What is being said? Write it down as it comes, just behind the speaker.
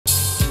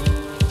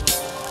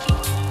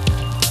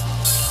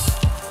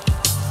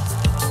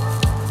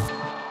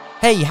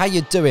Hey, how you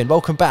doing?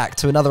 Welcome back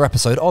to another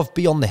episode of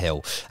Beyond the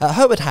Hill.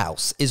 Hurtwood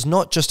House is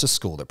not just a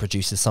school that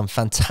produces some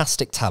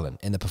fantastic talent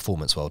in the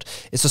performance world.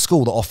 It's a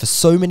school that offers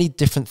so many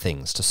different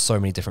things to so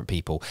many different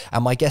people,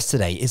 and my guest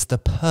today is the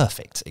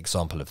perfect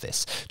example of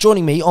this.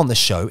 Joining me on the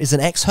show is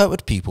an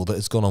ex-Hurtwood pupil that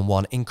has gone on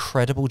one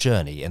incredible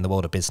journey in the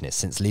world of business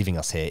since leaving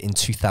us here in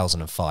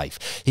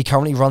 2005. He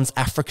currently runs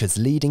Africa's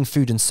leading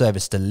food and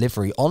service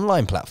delivery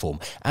online platform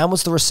and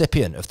was the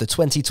recipient of the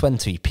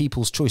 2020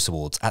 People's Choice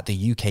Awards at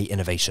the UK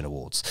Innovation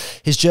Awards.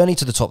 His journey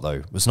to the top,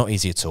 though, was not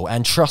easy at all,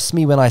 and trust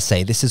me when I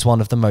say this is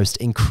one of the most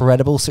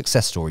incredible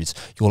success stories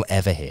you'll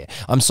ever hear.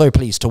 I'm so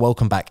pleased to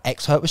welcome back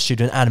ex-Hurtwood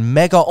student and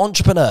mega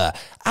entrepreneur,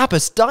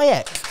 Abbas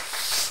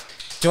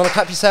Dayekh. Do you want to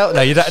clap yourself?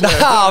 No, you don't.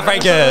 No, very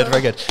good,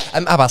 very good.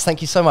 Abbas,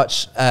 thank you so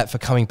much for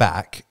coming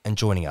back and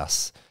joining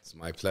us. It's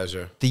my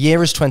pleasure. The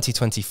year is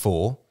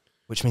 2024,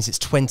 which means it's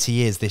 20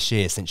 years this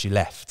year since you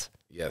left.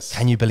 Yes.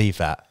 Can you believe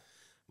that?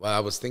 Well, I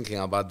was thinking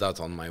about that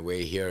on my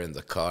way here in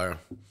the car.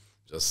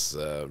 Just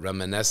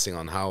reminiscing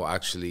on how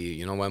actually,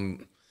 you know,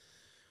 when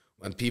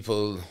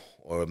people,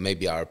 or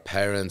maybe our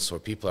parents or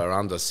people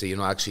around us say, you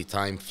know, actually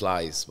time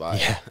flies by.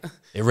 Yeah,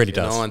 it really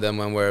does. And then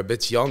when we're a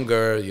bit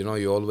younger, you know,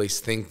 you always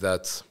think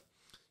that,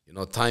 you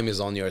know, time is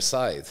on your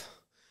side.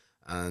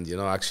 And, you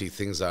know, actually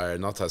things are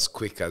not as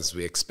quick as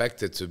we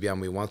expect it to be, and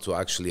we want to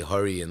actually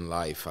hurry in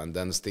life. And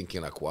then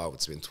thinking like, wow,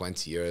 it's been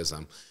 20 years,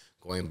 I'm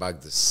going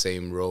back the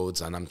same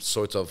roads, and I'm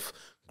sort of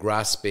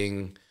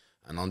grasping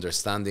and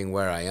understanding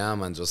where I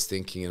am, and just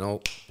thinking, you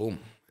know, boom,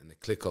 in the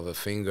click of a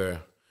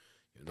finger,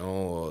 you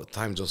know,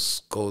 time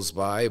just goes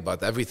by,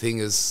 but everything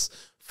is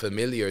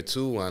familiar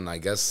too, and I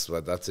guess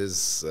that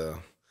is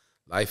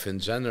life in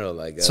general,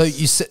 I guess. So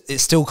it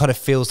still kind of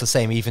feels the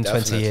same even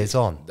Definitely. 20 years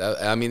on?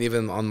 I mean,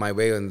 even on my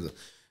way in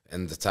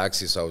the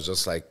taxi, so I was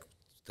just like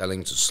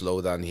telling to slow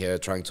down here,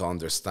 trying to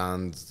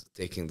understand,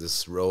 taking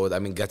this road. I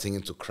mean, getting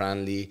into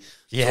Cranley,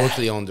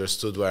 totally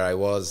understood where I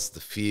was, the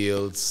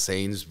fields,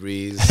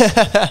 Sainsbury's,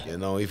 you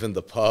know, even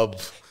the pub.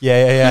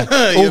 Yeah.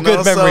 All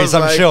good memories,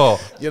 I'm sure.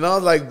 You know,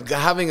 like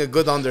having a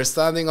good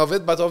understanding of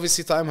it, but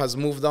obviously time has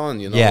moved on,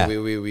 you know. Yeah.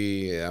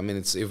 I mean,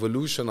 it's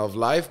evolution of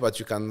life, but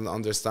you can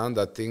understand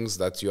that things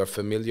that you are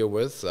familiar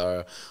with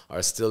are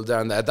still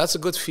there, and that's a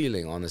good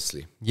feeling,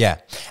 honestly. Yeah,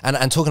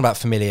 and talking about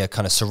familiar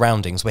kind of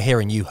surroundings, we're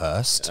here in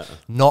Ewhurst,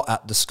 not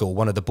at the school,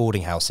 one of the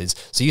boarding houses.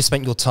 So you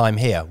spent your time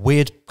here.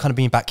 Weird kind of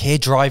being back here,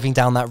 driving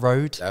down that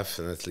road?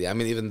 Definitely. I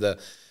mean, even the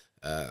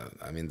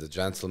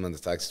gentleman, the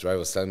taxi driver,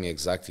 was telling me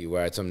exactly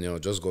where. I told him, you know,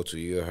 just go to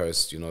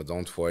Ewhurst, you know,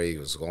 don't worry. He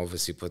was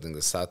obviously putting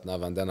the sat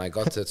nav, and then I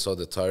got it, saw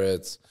the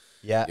turret,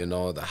 you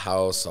know, the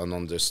house, and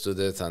understood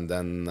it, and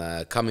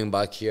then coming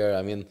back here,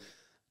 I mean,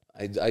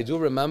 I do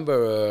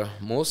remember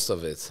most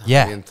of it.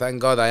 Yeah. I mean,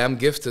 thank God I am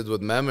gifted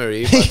with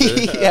memory,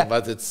 but,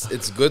 but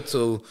it's good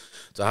to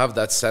have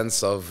that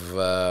sense of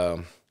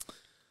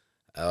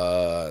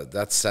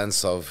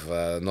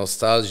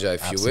nostalgia,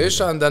 if you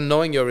wish, and then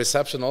knowing your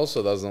reception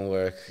also doesn't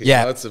work. You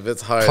know, it's a bit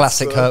hard.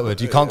 Classic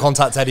Hurtwood. You can't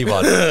contact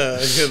anyone.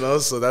 You know,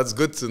 so that's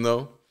good to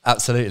know.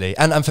 Absolutely.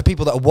 And for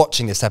people that are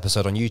watching this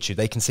episode on YouTube,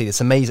 they can see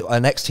this amazing,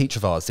 an ex-teacher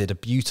of ours did a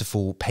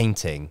beautiful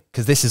painting,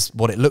 because this is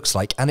what it looks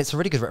like, and it's a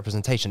really good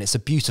representation. It's a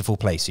beautiful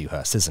place,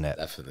 Ewhurst, isn't it?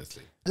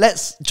 Definitely.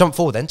 Let's jump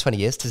forward then, 20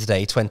 years to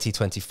today,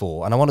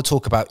 2024, and I want to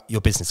talk about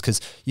your business,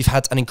 because you've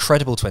had an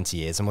incredible 20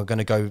 years, and we're going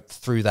to go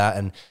through that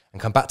and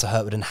come back to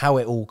Hurtwood and how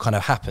it all kind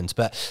of happened.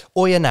 But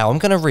OyaNow, I'm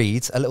going to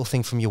read a little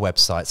thing from your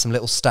website, some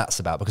little stats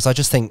about, because I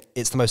just think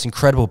it's the most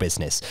incredible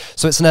business.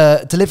 So it's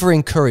a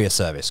delivering courier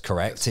service,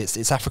 correct?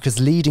 It's Africa's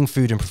leading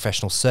food and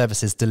professional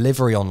services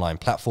delivery online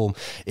platform.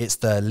 It's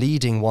the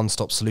leading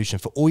one-stop solution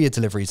for all your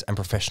deliveries and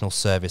professional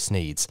service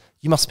needs.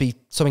 You must be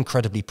so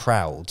incredibly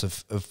proud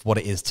of what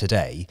it is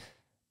today.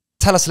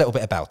 Tell us a little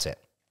bit about it.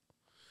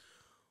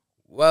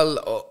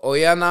 Well,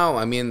 OyaNow,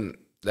 I mean,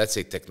 let's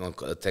say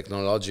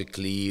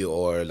technologically,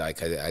 or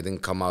like I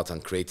didn't come out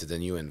and created a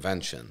new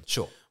invention.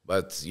 Sure.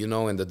 But, you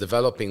know, in the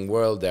developing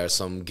world, there are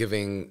some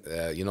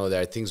you know,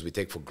 there are things we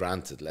take for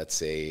granted. Let's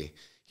say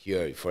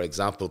here, for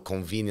example,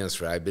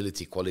 convenience,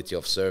 reliability, quality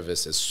of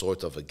service is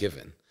sort of a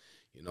given.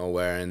 You know,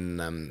 where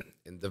in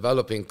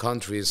developing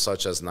countries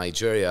such as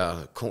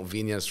Nigeria,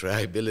 convenience,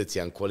 reliability,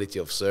 and quality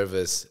of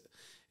service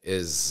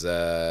is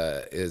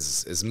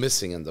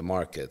missing in the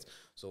market.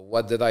 So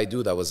what did I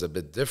do that was a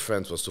bit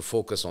different was to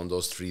focus on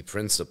those three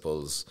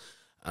principles,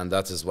 and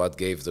that is what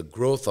gave the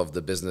growth of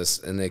the business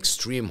an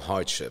extreme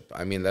hardship.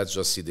 I mean, let's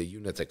just see the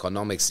unit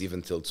economics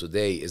even till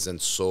today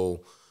isn't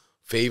so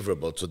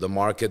favorable to the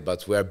market,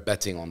 but we're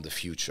betting on the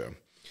future.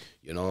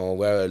 You know,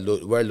 we're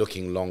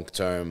looking long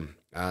term,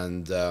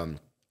 and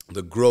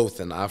the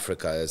growth in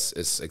Africa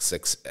is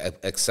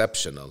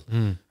exceptional.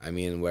 I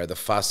mean, we're the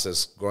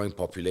fastest growing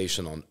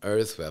population on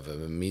earth. We have a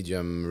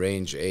medium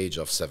range age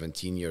of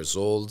 17 years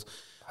old.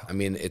 I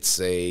mean, it's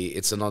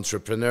an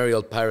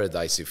entrepreneurial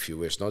paradise, if you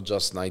wish, not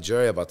just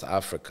Nigeria, but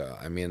Africa.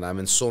 I mean, I'm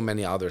in so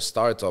many other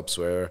startups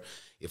where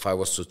if I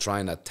was to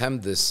try and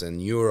attempt this in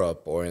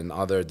Europe or in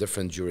other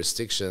different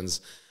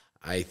jurisdictions,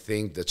 I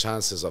think the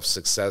chances of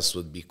success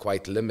would be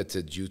quite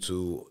limited due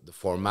to the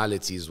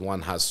formalities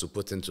one has to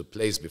put into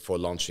place before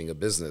launching a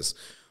business.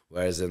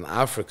 Whereas in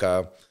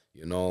Africa,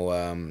 you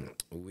know,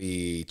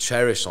 we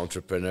cherish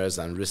entrepreneurs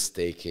and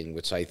risk-taking,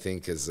 which I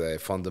think is a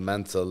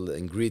fundamental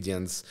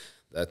ingredient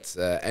that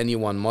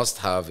anyone must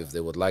have if they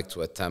would like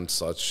to attempt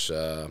such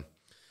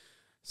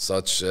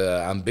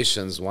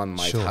ambitions one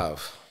might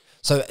have.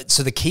 So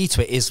the key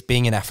to it is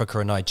being in Africa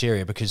and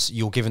Nigeria, because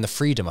you're given the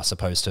freedom, I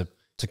suppose,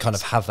 to kind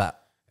of have that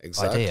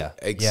idea.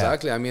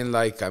 Exactly. Yeah.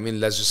 I mean,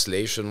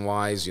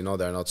 legislation-wise, you know,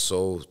 they're not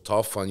so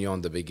tough on you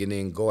on the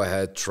beginning. Go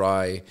ahead,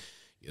 try,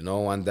 you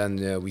know, and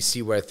then we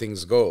see where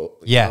things go.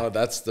 Yeah. You know,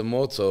 that's the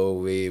motto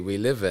we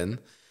live in.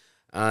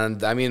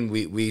 And I mean,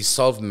 we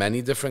solve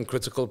many different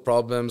critical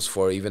problems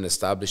for even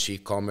established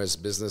e-commerce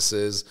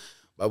businesses,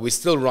 but we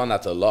still run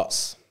at a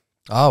loss.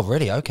 Oh,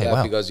 really? Okay, yeah,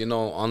 wow. Because, you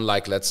know,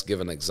 unlike, let's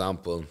give an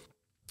example,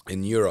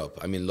 in Europe,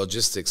 I mean,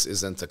 logistics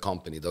isn't a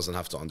company, doesn't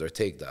have to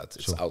undertake that.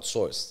 It's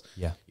outsourced.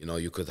 Yeah. You know,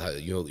 you could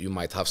you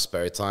might have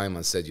spare time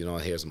and said, you know,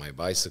 here's my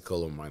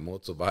bicycle or my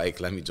motorbike.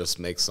 Let me just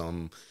make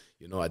some,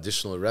 you know,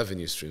 additional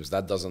revenue streams.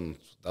 That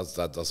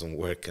doesn't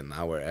work in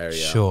our area.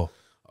 Sure.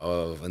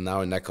 In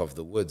our neck of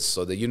the woods.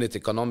 So the unit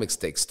economics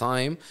takes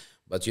time,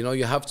 but, you know,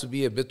 you have to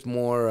be a bit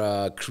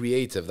more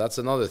creative. That's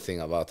another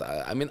thing about,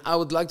 I mean, I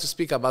would like to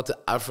speak about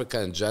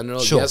Africa in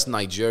general. Sure. Yes,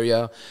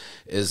 Nigeria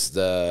is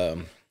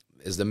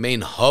the main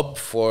hub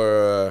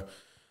for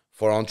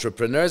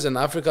entrepreneurs in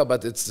Africa,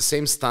 but it's the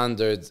same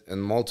standard in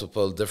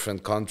multiple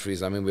different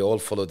countries. I mean, we all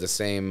follow the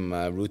same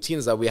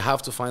routines, that we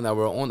have to find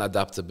our own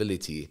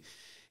adaptability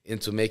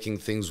into making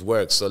things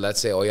work. So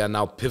let's say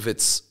OyaNow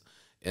pivots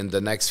in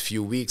the next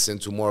few weeks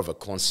into more of a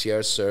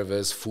concierge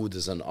service. Food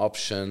is an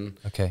option.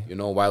 Okay. You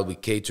know, while we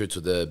cater to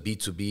the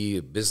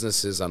B2B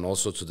businesses and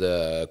also to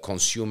the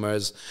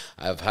consumers.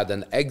 I've had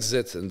an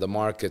exit in the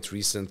market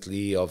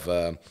recently of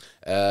a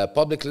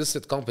public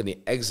listed company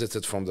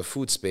exited from the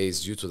food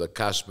space due to the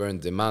cash burn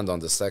demand on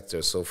the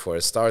sector. So for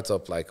a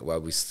startup, like,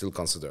 well, we still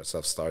consider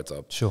ourselves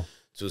startup. Sure.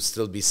 To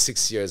still be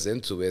 6 years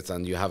into it,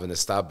 and you have an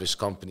established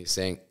company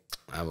saying,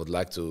 I would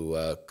like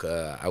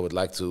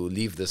to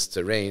leave this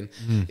terrain,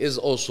 is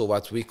also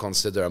what we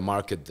consider a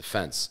market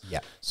defense. Yeah.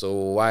 So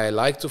why I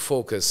like to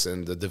focus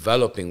in the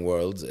developing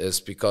world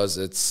is because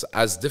it's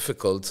as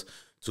difficult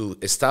to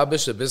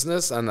establish a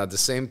business, and at the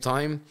same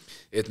time,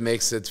 it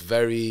makes it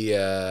very,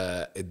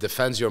 it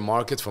defends your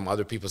market from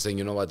other people saying,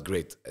 you know what,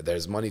 great,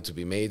 there's money to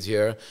be made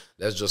here.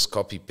 Let's just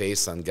copy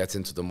paste and get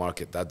into the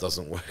market. That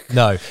doesn't work.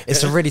 No,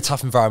 it's a really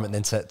tough environment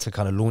then to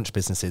kind of launch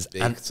businesses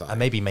and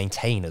maybe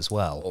maintain as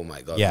well. Oh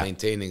my God, yeah.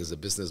 Maintaining is a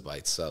business by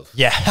itself.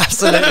 Yeah,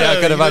 absolutely, I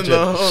can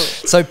imagine.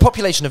 So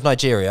population of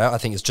Nigeria, I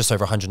think, is just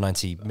over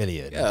 190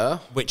 million. Yeah.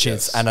 Which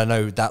is, and I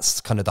know that's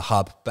kind of the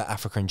hub, but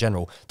Africa in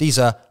general, these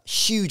are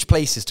huge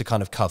places to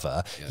kind of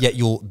cover, yet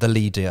you're the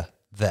leader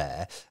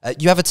there.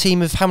 You have a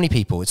team of how many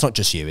people? It's not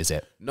just you, is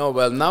it? No,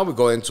 well, now we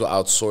go into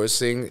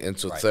outsourcing,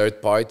 into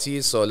third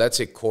parties. So let's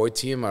say core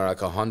team are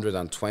like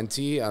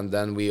 120, and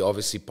then we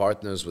obviously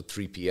partners with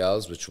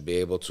 3PLs, which will be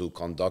able to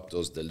conduct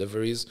those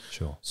deliveries.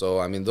 Sure. So,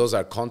 I mean, those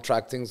are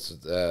contractings.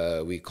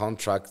 We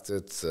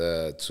contracted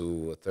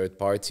to third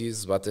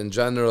parties, but in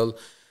general,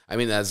 I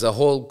mean, as a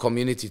whole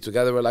community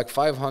together, we're like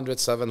 500,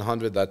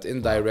 700 that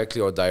indirectly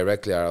or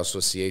directly are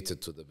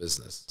associated to the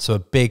business. So a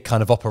big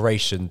kind of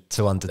operation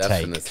to undertake.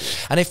 Definitely.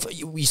 And if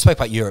you spoke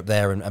about Europe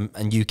there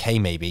and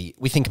UK maybe,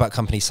 we think about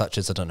companies such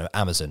as, I don't know,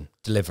 Amazon,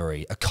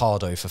 Delivery,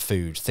 Ocado for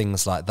food,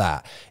 things like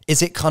that.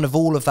 Is it kind of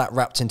all of that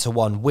wrapped into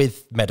one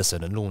with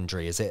medicine and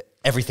laundry? Is it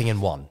everything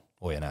in one?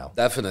 OyaNow.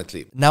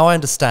 Definitely. Now I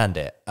understand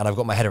it and I've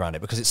got my head around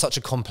it because it's such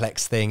a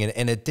complex thing and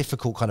in a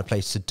difficult kind of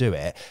place to do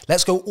it.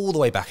 Let's go all the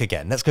way back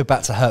again. Let's go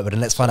back to Hertford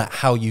and let's find out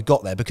how you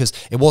got there, because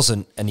it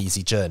wasn't an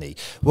easy journey.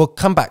 We'll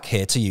come back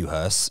here to you,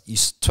 Hers.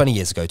 20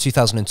 years ago,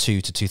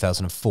 2002 to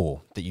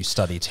 2004 that you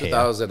studied here.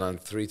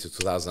 2003 to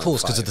 2005. Of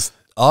course, because of the...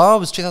 Oh, it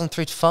was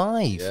 2003 to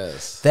 5.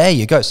 Yes. There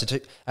you go. So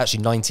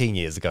actually 19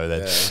 years ago then.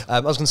 Yeah. I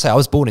was going to say, I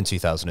was born in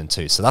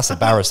 2002, so that's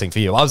embarrassing for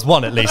you. I was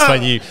one at least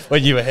when you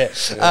were here.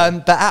 Yeah.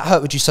 But at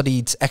Hertford, you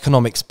studied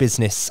economics,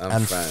 business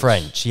and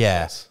French.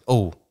 Yeah. Yes.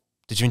 Oh,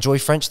 did you enjoy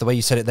French? The way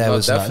you said it there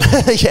was...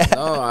 yeah.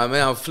 No, I mean,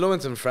 I'm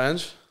fluent in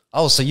French.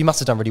 Oh, so you must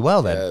have done really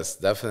well then. Yes,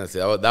 definitely.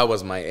 That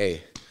was my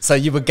A. So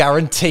you were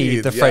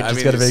guaranteed the French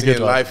is going to be a good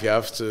one. In life, you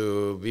have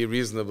to be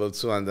reasonable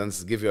too, and then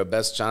give your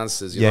best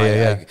chances. You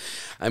know,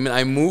 I mean,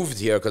 I moved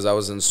here because I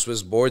was in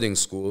Swiss boarding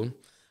school,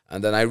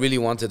 and then I really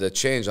wanted a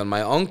change. And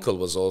my uncle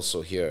was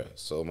also here,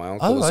 so my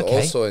uncle was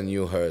also in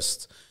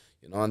Newhurst.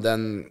 You know, and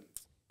then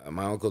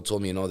my uncle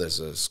told me, you know, there's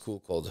a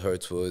school called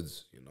Hertwood.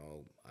 You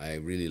know, I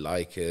really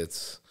like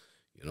it.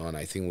 You know, and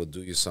I think would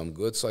do you some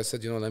good. So I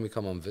said, you know, let me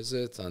come and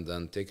visit, and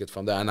then take it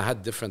from there. And I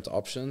had different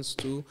options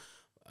too.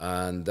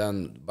 And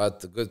then, but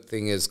the good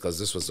thing is, because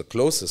this was the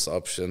closest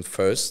option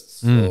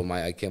first, so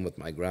I came with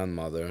my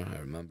grandmother,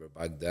 I remember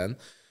back then.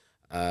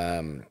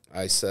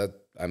 I said,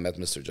 I met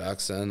Mr.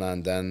 Jackson,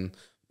 and then,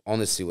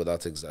 honestly,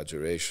 without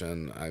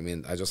exaggeration, I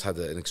mean, I just had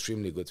an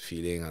extremely good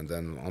feeling. And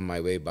then on my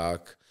way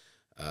back,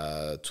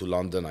 to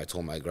London. I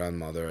told my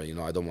grandmother, you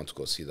know, I don't want to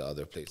go see the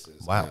other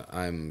places. Wow.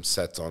 I'm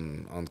set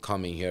on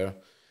coming here.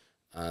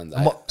 And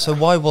so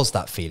why was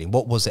that feeling?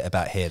 What was it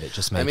about here that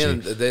just made you? I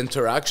mean, the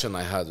interaction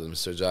I had with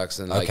Mr.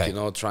 Jackson, like, you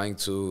know, trying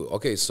to,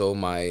 so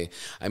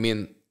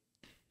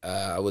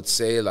I would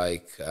say,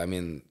 like, I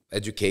mean,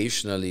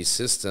 educationally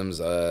systems,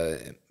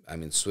 I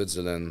mean,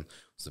 Switzerland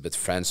was a bit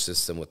French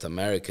system with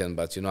American,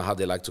 but you know how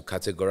they like to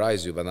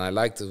categorize you. But I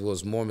liked it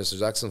was more Mr.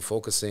 Jackson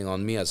focusing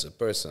on me as a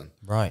person.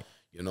 Right.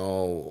 You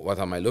know, what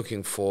am I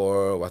looking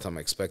for? What am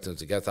I expecting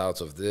to get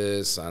out of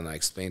this? And I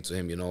explained to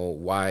him, you know,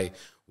 why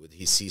would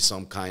he see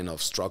some kind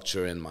of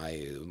structure in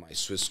my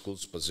Swiss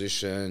school's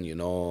position, you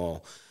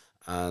know?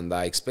 And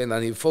I explained,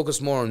 and he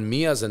focused more on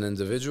me as an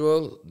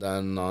individual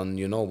than on,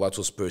 you know, what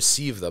was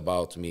perceived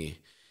about me.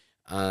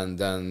 And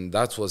then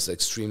that was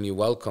extremely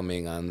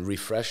welcoming and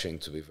refreshing,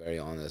 to be very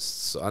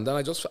honest. So, and then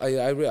I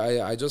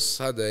just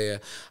had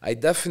I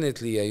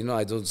definitely, you know,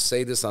 I don't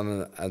say this,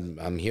 and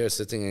I'm here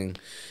sitting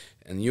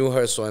in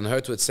Newhurst or in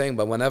Hertwit saying,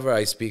 but whenever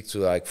I speak to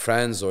like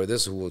friends or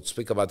this who would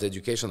speak about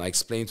education, I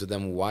explain to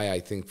them why I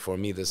think for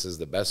me this is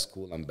the best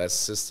school and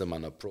best system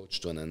and approach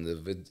to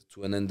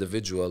an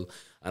individual.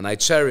 And I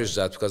cherish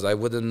that, because I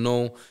wouldn't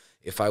know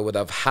if I would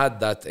have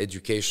had that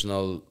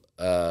educational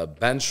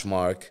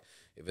benchmark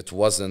if it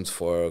wasn't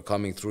for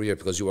coming through here,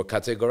 because you were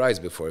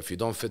categorized before. If you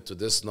don't fit to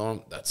this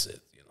norm, that's it,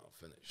 you know,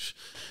 finish.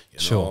 You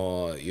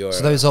know,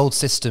 so those old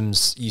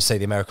systems, you say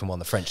the American one,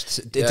 the French,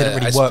 it didn't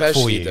really work for you.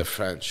 Especially the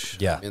French.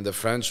 Yeah. I mean, the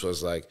French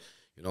was like,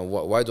 you know,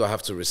 why do I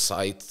have to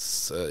recite,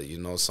 you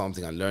know,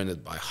 something and learn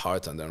it by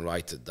heart and then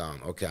write it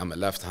down? Okay, I'm a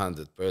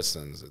left-handed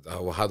person.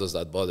 How does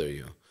that bother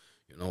you?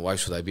 You know, why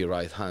should I be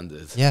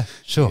right-handed? Yeah,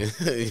 sure.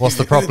 What's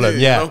the problem?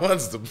 Yeah. You know,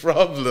 what's the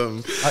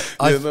problem?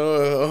 You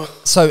know.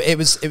 So it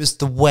was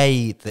the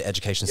way the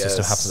education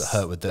system happened at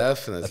Hertwood that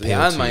definitely,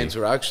 and my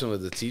interaction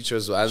with the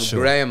teachers, and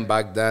Graham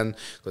back then,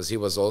 because he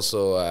was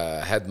also a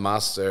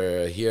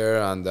headmaster here,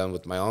 and then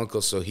with my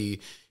uncle, so he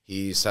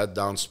sat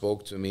down,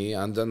 spoke to me,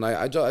 and then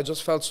I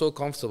just felt so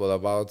comfortable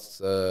about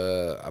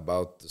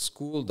the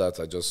school that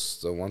I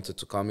just wanted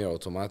to come here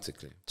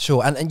automatically.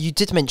 Sure, and you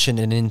did mention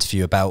in an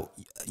interview about,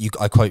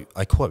 I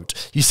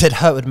quote, you said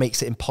Hertwood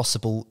makes it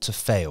impossible to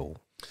fail.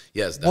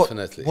 Yes,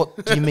 definitely.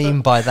 What do you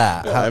mean by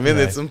that? I mean,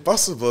 it's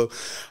impossible.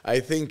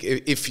 I think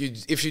if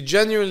you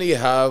genuinely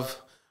have,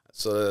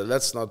 so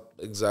let's not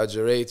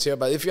exaggerate here,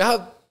 but if you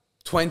have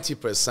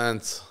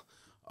 20%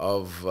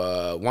 of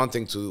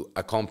wanting to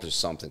accomplish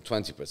something,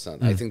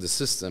 20%. I think the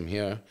system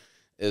here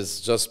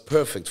is just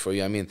perfect for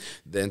you. I mean,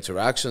 the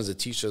interactions the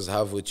teachers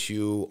have with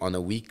you on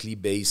a weekly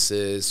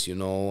basis, you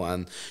know,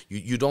 and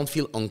you don't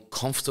feel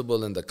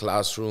uncomfortable in the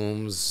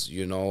classrooms,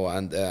 you know,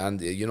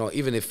 and you know,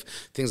 even if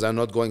things are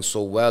not going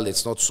so well,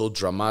 it's not so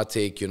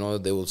dramatic, you know,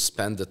 they will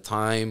spend the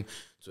time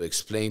to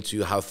explain to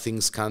you how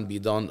things can be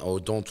done. Oh,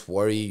 don't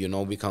worry, you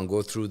know, we can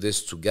go through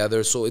this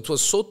together. So it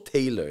was so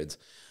tailored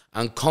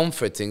and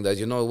comforting that,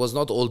 you know, it was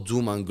not all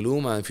doom and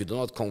gloom, and if you do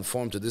not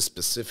conform to this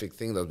specific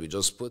thing that we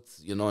just put,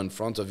 you know, in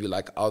front of you,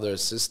 like other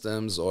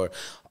systems or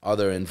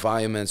other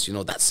environments, you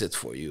know, that's it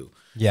for you.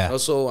 Yeah.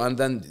 Also, and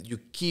then you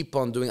keep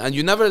on doing, and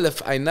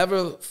I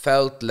never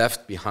felt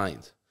left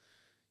behind.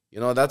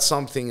 You know, that's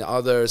something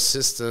other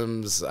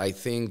systems, I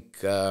think,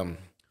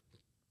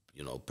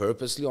 you know,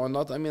 purposely or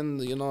not, I mean,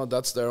 you know,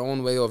 that's their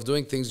own way of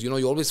doing things. You know,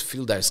 you always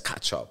feel there's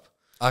catch up.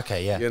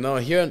 Okay, yeah. You know,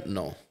 here,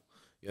 no.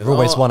 You're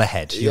always one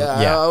ahead. Yeah,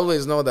 I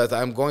always know that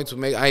I'm going to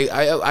make.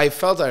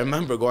 I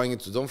remember going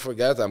into. Don't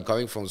forget, I'm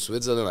coming from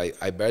Switzerland.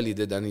 I barely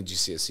did any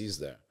GCSEs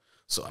there,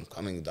 so I'm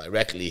coming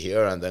directly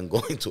here and then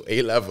going to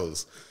A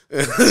levels.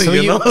 So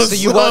you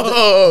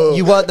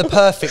weren't the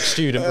perfect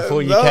student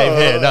before you came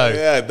here. No.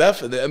 Yeah,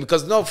 definitely.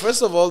 Because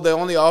first of all, they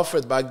only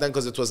offered back then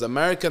because it was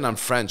American and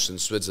French in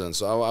Switzerland.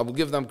 So I will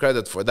give them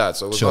credit for that.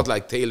 So it was not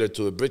like tailored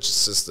to a British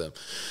system,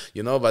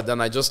 you know. But then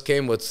I just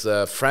came with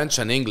French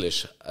and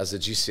English as a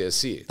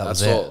GCSE.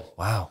 That's all.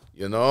 Wow.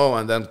 You know,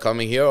 and then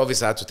coming here,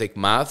 obviously I had to take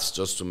maths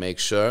just to make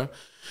sure.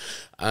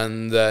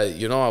 And,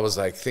 you know, I was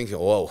like thinking,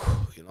 whoa,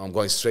 you know, I'm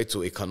going straight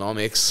to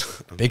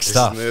economics. Big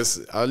stuff.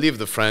 I'll leave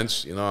the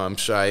French, you know, I'm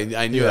sure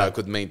I knew I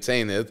could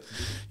maintain it,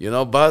 you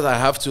know, but I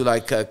have to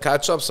like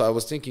catch up. So I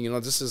was thinking, you know,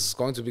 this is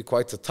going to be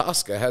quite a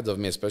task ahead of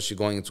me, especially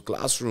going into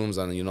classrooms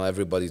and, you know,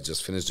 everybody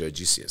just finished their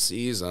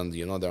GCSEs and,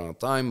 you know, they're on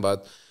time.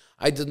 But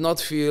I did not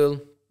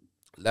feel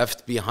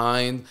left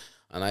behind.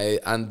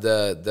 And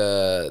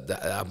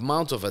the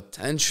amount of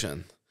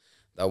attention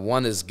that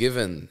one is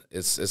given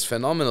is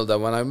phenomenal. That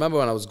when I remember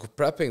when I was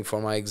prepping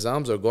for my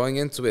exams or going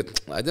into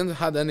it, I didn't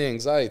have any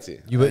anxiety.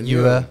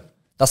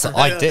 That's what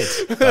I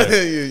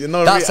did. You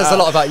know, that says a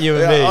lot about you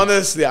and me.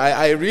 Honestly,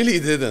 I really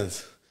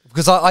didn't.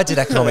 Because I did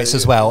economics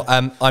as well.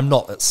 I'm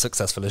not as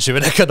successful as you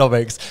in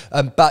economics.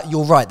 But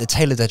you're right, the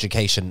tailored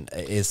education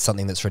is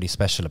something that's really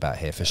special about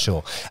here, for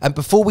sure. And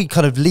before we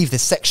kind of leave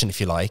this section, if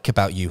you like,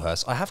 about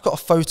Newhurst, I have got a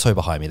photo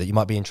behind me that you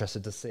might be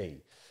interested to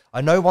see. I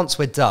know once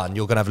we're done,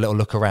 you're going to have a little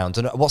look around.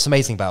 And what's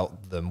amazing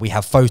about them, we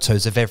have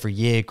photos of every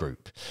year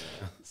group.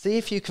 See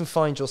if you can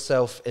find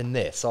yourself in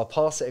this. I'll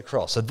pass it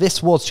across. So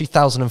this was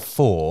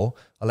 2004.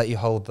 I'll let you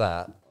hold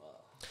that.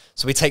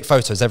 So we take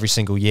photos every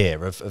single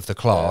year of the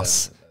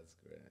class.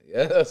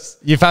 Yeah, that's great. Yes.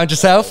 You found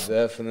yourself?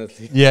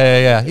 Definitely.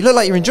 Yeah. You look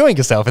like you're enjoying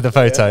yourself in the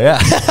photo, yeah.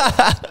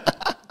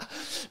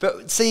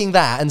 But seeing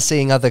that and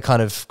seeing other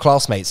kind of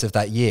classmates of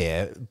that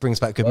year brings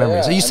back good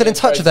memories. Are you still in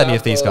touch with any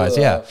of these guys?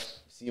 Yeah.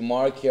 See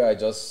Mark here, I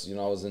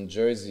was in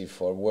Jersey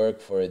for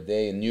work for a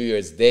day, New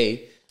Year's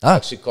Day. Ah.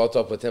 Actually caught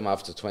up with him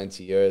after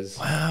 20 years.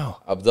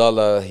 Wow.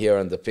 Abdullah here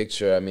in the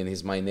picture. I mean,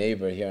 he's my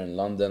neighbor here in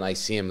London. I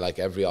see him like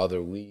every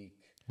other week.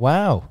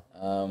 Wow.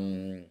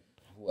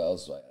 Who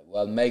else?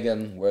 Well,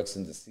 Megan works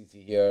in the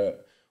city here.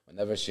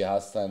 Whenever she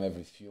has time,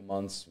 every few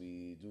months,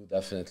 we do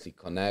definitely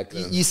connect.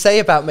 You say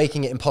about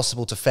making it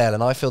impossible to fail,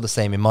 and I feel the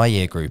same in my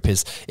year group,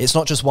 is it's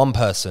not just one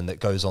person that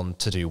goes on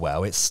to do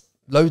well, it's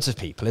loads of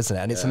people, isn't it?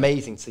 And it's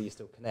amazing to see you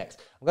still connect.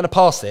 I'm going to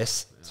pass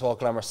this to our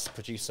glamorous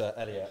producer,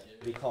 Elliot.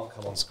 He can't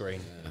come on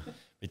screen.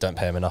 We don't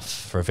pay him enough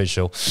for a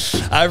visual.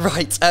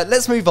 Right,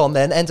 let's move on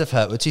then. End of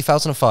Hurtwood,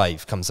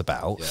 2005 comes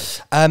about.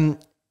 Yes.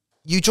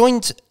 You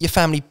joined your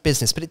family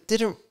business, but it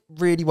didn't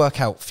really work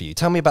out for you.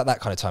 Tell me about that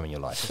kind of time in your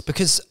life,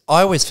 because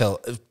I always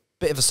felt a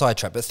bit of a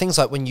sidetrack, but things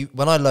like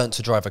when I learned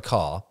to drive a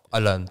car, I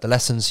learned the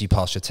lessons, you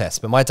pass your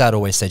test, but my dad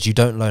always said you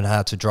don't learn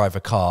how to drive a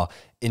car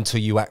until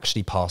you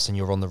actually pass and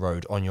you're on the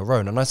road on your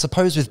own. And I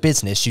suppose with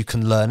business you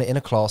can learn it in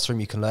a classroom,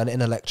 you can learn it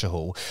in a lecture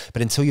hall,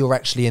 but until you're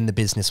actually in the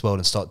business world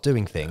and start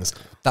doing things,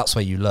 that's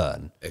where you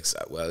learn.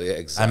 Exactly. Well, yeah,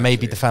 exactly. And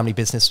maybe the family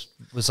business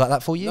was like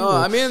that for you? No,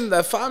 I mean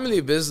the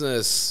family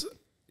business,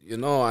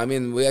 I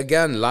mean, we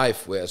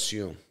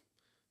assume.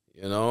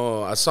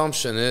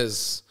 Assumption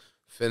is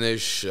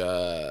finish,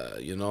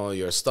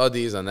 your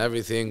studies and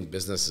everything.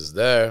 Business is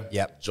there.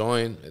 Yep.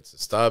 Join. It's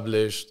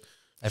established.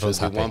 Everyone's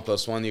happy. 1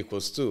 + 1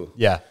 = 2.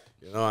 Yeah.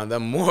 And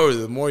then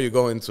the more you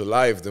go into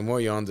life, the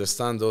more you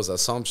understand those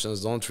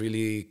assumptions don't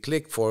really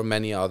click for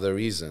many other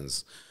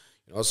reasons.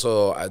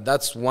 So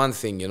that's one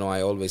thing,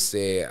 I always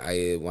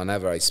say,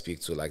 whenever I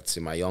speak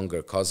to my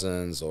younger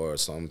cousins, or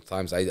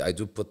sometimes I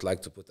do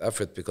like to put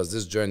effort, because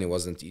this journey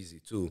wasn't easy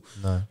too.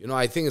 No.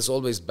 I think it's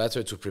always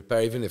better to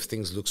prepare, even if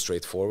things look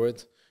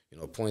straightforward.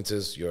 Point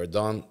is, you're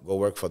done, go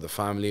work for the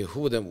family.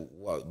 Who wouldn't?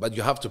 But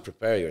you have to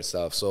prepare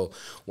yourself. So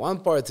one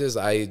part is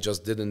I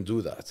just didn't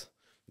do that.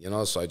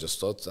 So I just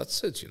thought,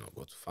 that's it,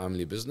 go to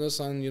family business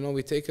and,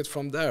 we take it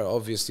from there.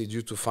 Obviously,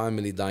 due to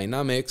family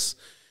dynamics,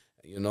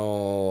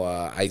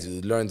 I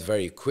learned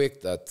very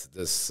quick that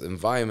this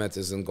environment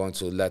isn't going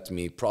to let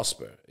me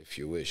prosper, if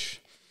you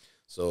wish.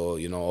 So,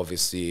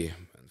 obviously,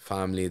 in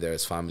family,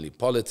 there's family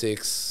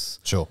politics.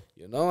 Sure.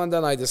 And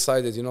then I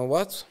decided,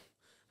 what?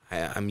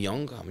 I'm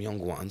young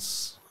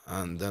once.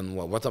 And then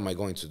what am I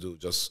going to do?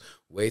 Just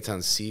wait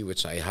and see,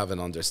 which I have an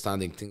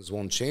understanding things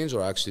won't change,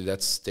 or actually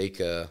let's take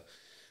a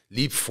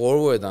leap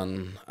forward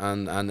and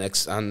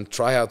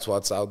try out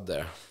what's out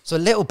there. So a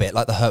little bit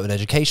like the Hurtwood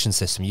education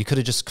system, you could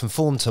have just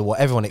conformed to what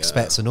everyone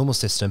expects, a normal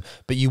system,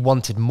 but you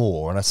wanted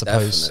more, and I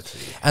suppose...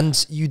 Definitely.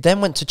 And you then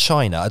went to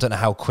China. I don't know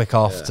how quick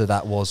after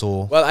that was,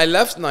 or... Well, I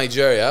left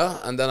Nigeria,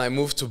 and then I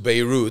moved to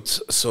Beirut,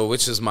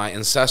 which is my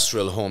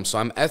ancestral home. So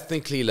I'm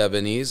ethnically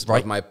Lebanese,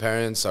 but my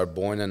parents are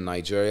born in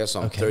Nigeria,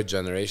 so I'm third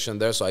generation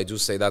there. So I do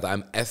say that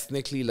I'm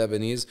ethnically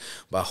Lebanese,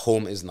 but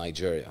home is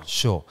Nigeria.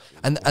 Sure.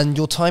 And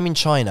your time in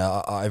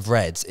China, I've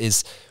read,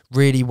 is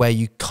really where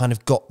you kind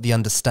of got the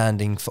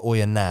understanding for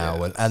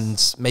OyaNow,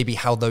 and maybe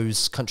how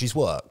those countries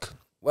work.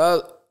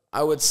 Well,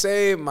 I would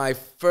say my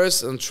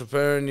first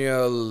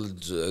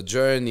entrepreneurial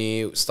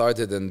journey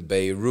started in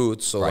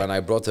Beirut. So when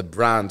I brought a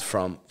brand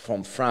from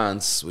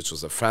France, which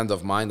was a friend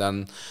of mine,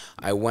 and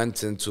I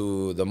went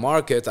into the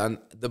market, and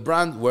the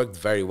brand worked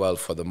very well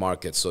for the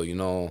market. So,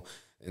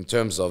 in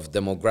terms of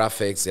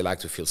demographics, they like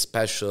to feel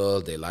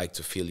special, they like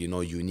to feel,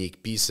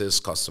 unique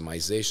pieces,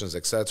 customizations,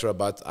 etc.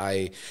 But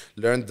I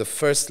learned the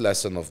first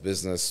lesson of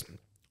business,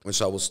 which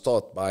I was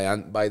taught by,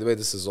 and by the way,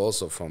 this is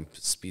also from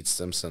Pete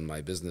Simpson, my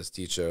business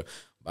teacher,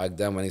 back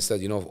then, when he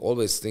said,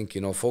 always think,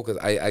 focus.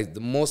 The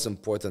most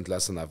important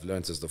lesson I've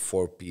learned is the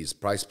 4 Ps: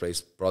 price,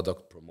 place,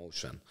 product,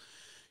 promotion.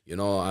 In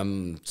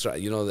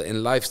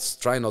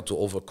life, try not to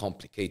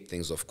overcomplicate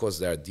things. Of course,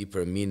 there are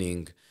deeper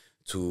meaning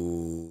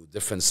to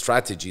different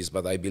strategies,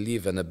 but I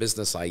believe in a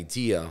business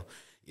idea,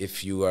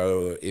 if you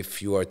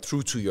are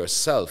true to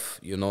yourself,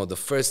 the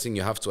first thing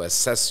you have to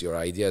assess your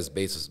idea is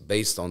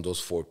based on those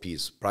 4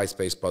 Ps: price,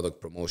 place,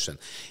 product, promotion.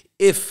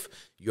 If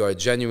you are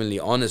genuinely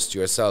honest to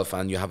yourself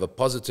and you have a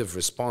positive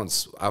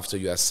response after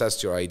you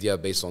assessed your idea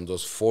based on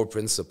those 4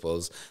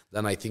 principles,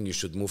 then I think you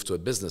should move to a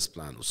business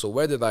plan. So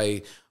where did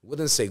I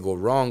wouldn't say go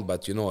wrong,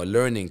 but a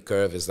learning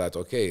curve is that,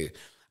 okay,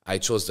 I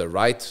chose the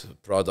right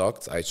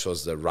product, I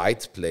chose the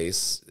right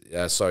place,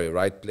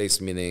 right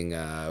place meaning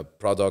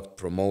product,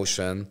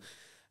 promotion,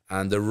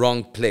 and the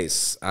wrong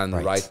place and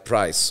right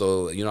price.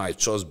 So, I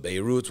chose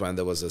Beirut when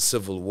there was a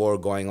civil war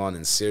going on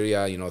in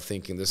Syria,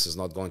 thinking this is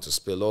not going to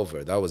spill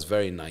over. That was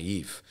very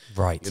naive.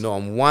 Right.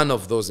 On one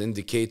of those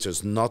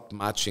indicators not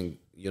matching,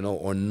 you know,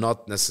 or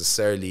not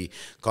necessarily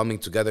coming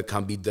together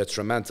can be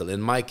detrimental.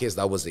 In my case,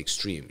 that was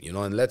extreme, you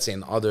know, and let's say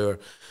in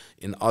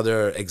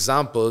other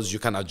examples, you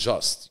can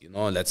adjust, you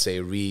know, let's say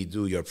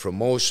redo your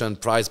promotion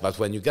price, but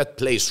when you get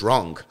placed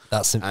wrong,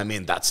 that's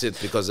it,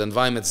 because the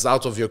environment is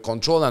out of your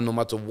control, and no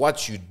matter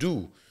what you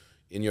do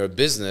in your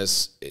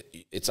business,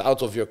 it's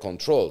out of your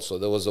control. So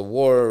there was a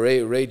war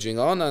raging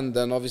on, and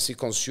then obviously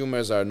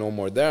consumers are no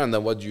more there, and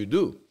then what do you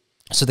do?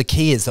 So the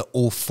key is that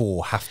all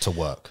four have to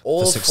work.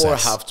 All four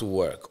have to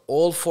work.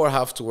 All four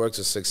have to work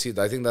to succeed.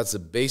 I think that's the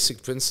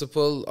basic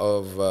principle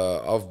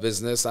of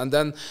business. And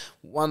then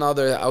one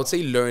other, I would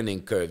say,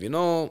 learning curve. You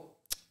know,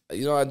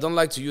 I don't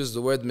like to use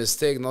the word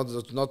mistake,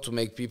 not to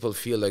make people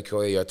feel like,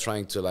 oh, you're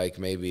trying to like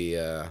maybe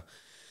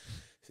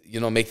you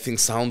know, make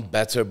things sound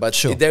better, but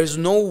sure, there's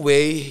no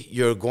way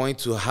you're going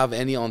to have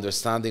any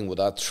understanding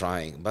without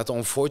trying. But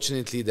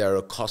unfortunately, there are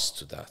a cost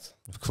to that.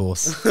 Of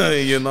course.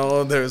 You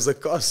know, there's a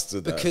cost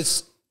to that.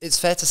 Because it's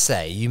fair to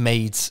say you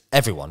made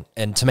everyone,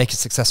 and to make a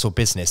successful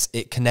business,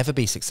 it can never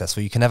be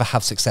successful. You can never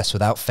have success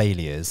without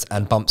failures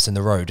and bumps in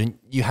the road. And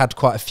you had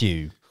quite a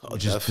few.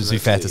 Which is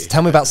fair to say.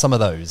 Tell me about some of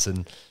those,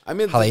 and I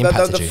mean, how they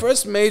impacted you. The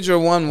first major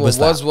one was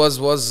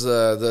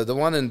the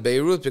one in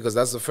Beirut, because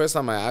that's the first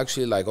time I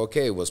actually like,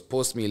 okay, it was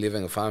post me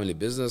leaving a family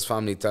business,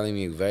 family telling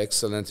me, very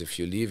excellent, if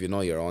you leave, you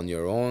know, you're on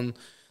your own.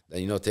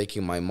 Then, you know,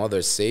 taking my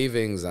mother's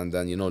savings and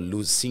then, you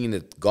know, seeing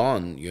it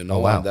gone, you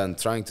know, and then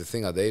trying to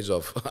think at the age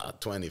of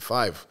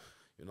 25,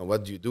 you know,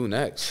 what do you do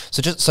next?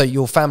 So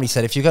your family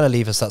said, if you're going to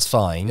leave us, that's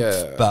fine,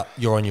 but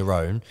you're on your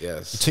own.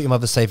 Yes. You took your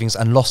mother's savings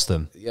and lost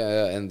them.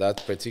 Yeah, and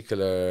that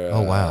particular...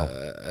 Oh, wow.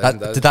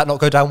 Did that not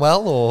go down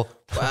well, or...?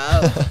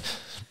 Well,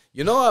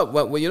 you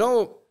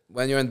know,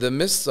 when you're in the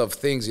midst of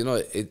things, you know,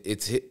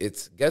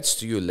 it gets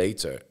to you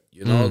later,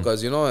 you know,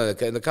 because, you know,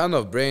 the kind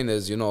of brain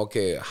is, you know,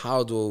 okay,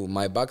 how do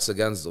my back's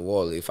against the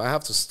wall? If I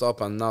have to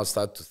stop and now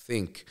start to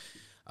think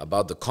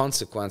about the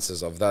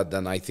consequences of that,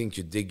 then I think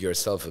you dig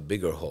yourself a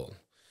bigger hole.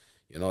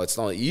 You know, it's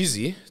not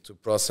easy to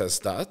process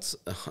that.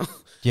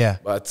 Yeah.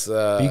 But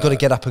you got to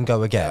get up and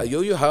go again.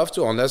 You have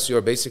to, unless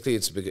you're basically,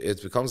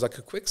 it becomes like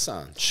a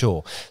quicksand.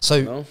 Sure.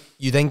 So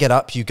you then get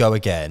up, you go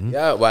again.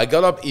 Yeah, well, I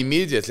got up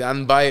immediately.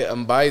 And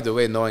by the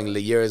way, knowing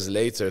years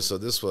later, so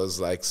this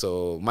was like,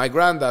 so my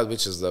granddad,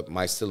 which is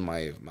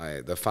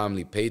the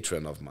family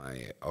patron of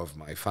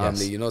my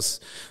family, you know,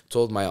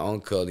 told my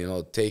uncle, you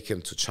know, take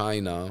him to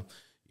China,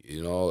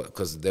 you know,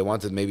 because they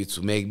wanted maybe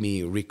to make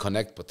me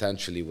reconnect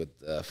potentially with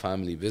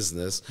family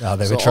business. Oh,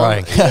 they were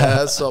trying.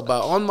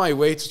 But on my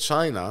way to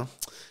China,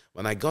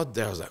 when I got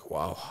there, I was like,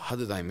 wow, how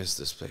did I miss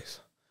this place?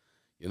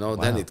 You know,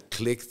 then it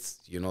clicked,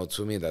 you know,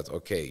 to me that,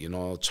 okay, you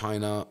know,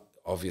 China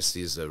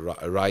obviously is a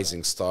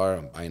rising star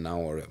by now,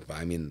 or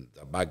I mean,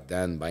 back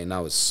then, by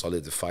now it's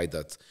solidified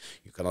that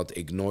you cannot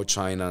ignore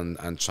China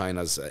and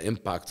China's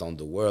impact on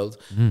the world.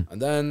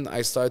 And then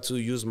I started to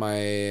use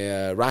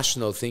my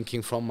rational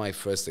thinking from my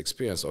first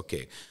experience.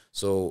 Okay,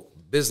 so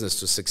business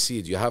to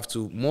succeed, you have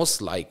to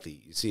most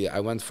likely, you see, I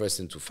went first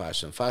into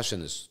fashion.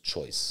 Fashion is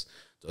choice.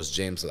 Does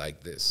James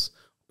like this?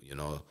 You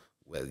know,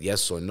 well,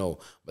 yes or no.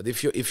 But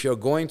if you're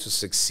going to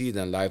succeed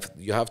in life,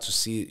 you have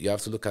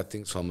to look at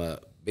things from a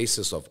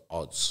basis of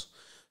odds.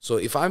 So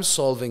if I'm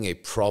solving a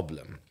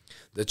problem,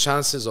 the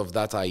chances of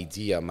that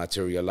idea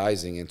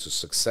materializing into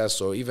success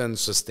or even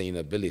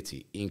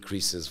sustainability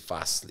increases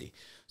vastly.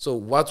 So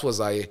what was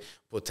I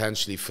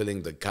potentially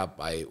filling the gap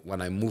by when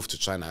I moved to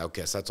China?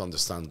 Okay, I started to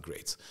understand,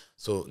 great.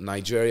 So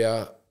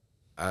Nigeria,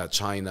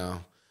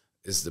 China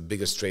is the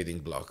biggest trading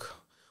bloc.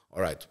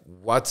 All right,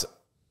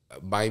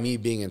 by me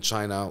being in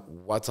China,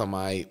 what am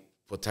I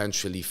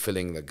potentially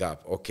filling the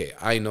gap? Okay,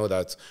 I know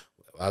that,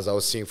 as I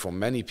was seeing from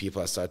many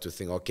people, I started to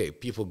think, okay,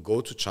 people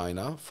go to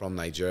China from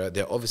Nigeria.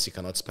 They obviously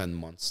cannot spend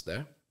months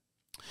there.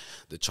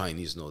 The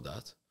Chinese know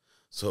that.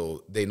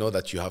 So they know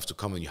that you have to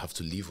come and you have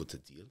to leave with a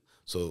deal.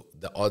 So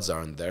the odds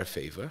are in their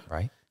favor.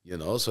 Right. You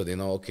know, so they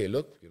know, okay,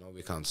 look, you know,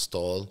 we can't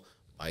stall,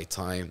 buy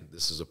time.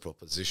 This is a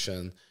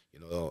proposition, you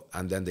know,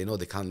 and then they know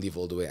they can't leave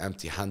all the way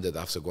empty-handed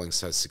after going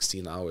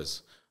 16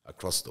 hours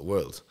across the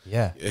world.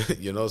 Yeah.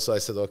 You know, so I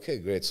said, okay,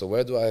 great. So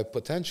where do I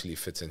potentially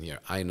fit in here?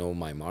 I know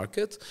my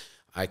market.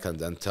 I can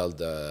then tell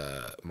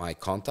my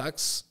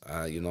contacts,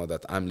 you know,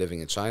 that I'm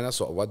living in China.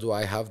 So what do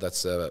I have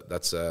that's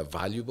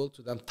valuable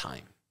to them?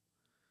 Time.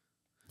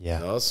 Yeah.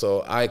 You know,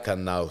 so I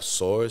can now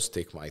source,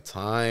 take my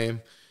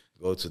time,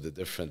 go to the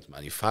different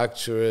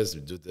manufacturers,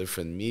 do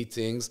different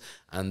meetings,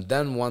 and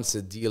then once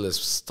a deal is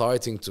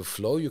starting to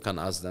flow, you can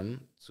ask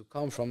them to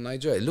come from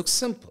Nigeria. It looks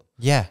simple.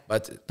 Yeah,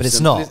 but it's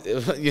not.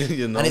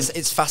 You know? And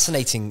it's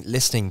fascinating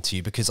listening to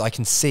you, because I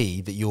can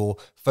see that your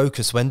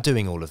focus when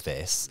doing all of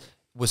this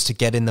was to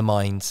get in the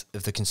mind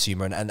of the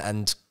consumer,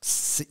 and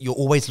you're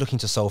always looking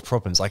to solve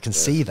problems. I can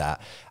see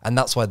that, and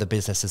that's why the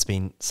business has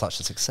been such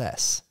a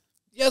success.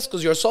 Yes,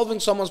 because you're solving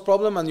someone's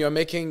problem and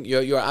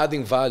you're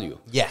adding value.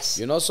 Yes.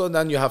 You know, so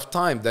then you have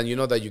time. Then you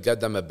know that you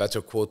get them a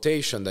better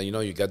quotation. Then you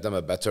know you get them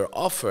a better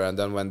offer. And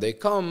then when they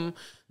come,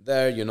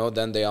 there, you know,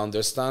 then they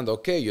understand,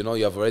 okay, you know,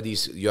 they've already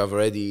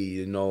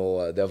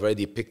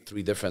picked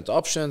 3 different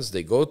options.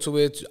 They go to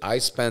it. I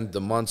spent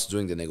the months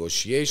doing the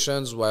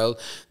negotiations while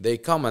they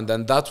come, and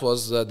then that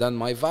was then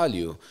my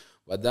value.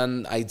 But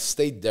then I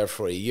stayed there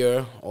for a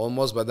year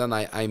almost, but then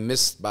I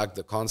missed back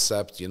the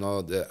concept, you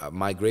know,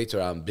 my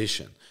greater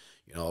ambition.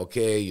 You know,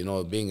 okay, you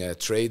know, being a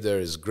trader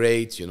is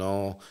great, you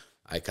know,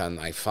 I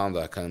found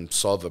I can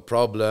solve a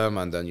problem,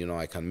 and then, you know,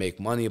 I can make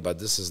money, but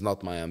this is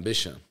not my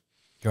ambition.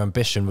 Your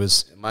ambition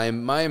was? My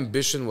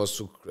ambition was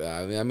to,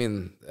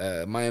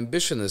 my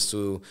ambition is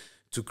to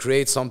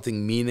create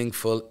something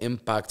meaningful,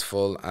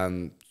 impactful,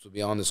 and, to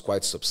be honest,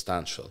 quite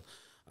substantial.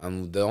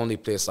 And the only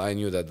place I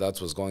knew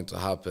that was going to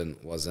happen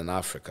was in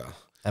Africa.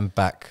 And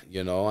back.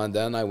 You know, and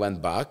then I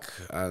went back,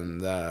 and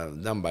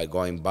then by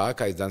going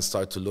back, I then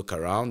started to look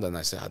around, and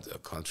I said, a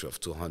country of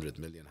 200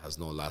 million has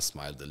no last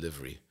mile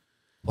delivery.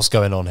 What's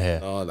going on here?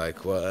 No,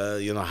 like, well,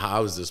 you know,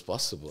 how is this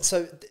possible?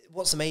 So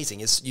what's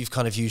amazing is you've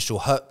kind of used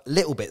your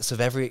little bits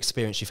of every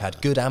experience you've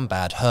had, good and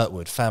bad,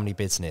 Hurtwood, family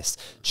business,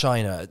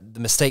 China,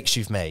 the mistakes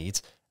you've made,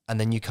 and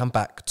then you come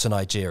back to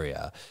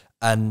Nigeria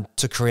and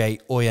to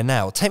create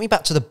OyaNow. Take me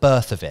back to the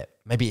birth of it.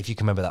 Maybe if you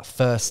can remember that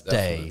first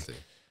day.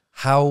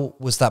 How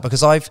was that?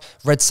 Because I've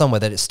read somewhere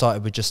that it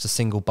started with just a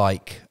single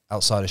bike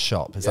outside a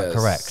shop. Is that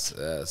correct?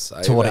 Yes.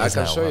 I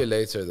can show you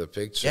later the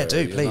picture. Yeah,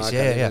 do, please. I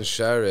can even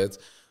share it.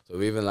 So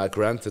we even like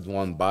rented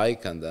one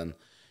bike and then,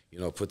 you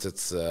know, put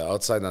it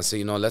outside and say,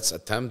 you know, let's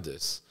attempt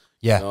this.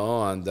 Yeah. You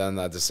know, and then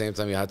at the same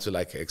time, you had to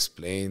like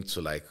explain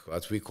to like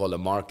what we call a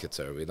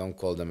marketer. We don't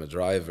call them a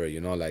driver,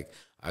 you know, like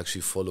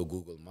actually follow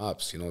Google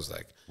Maps. You know, it's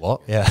like,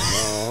 what? Yeah.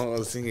 You know, I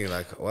was thinking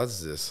like,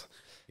 what's this?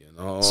 You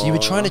know? So you were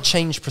trying to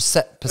change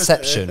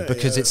perception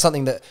because it's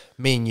something that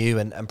me and you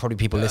and probably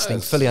people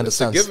listening fully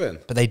understand. It's a given.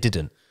 But they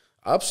didn't.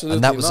 Absolutely.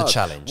 And that was not. a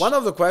challenge. One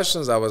of the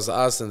questions I was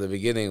asked in the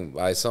beginning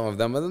by some of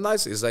them, and the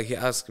nice is like he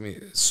asked me,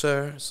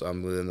 sir, so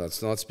I'm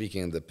not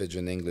speaking in the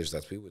pidgin English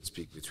that we would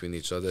speak between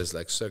each other. It's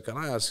like, sir, can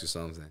I ask you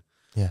something?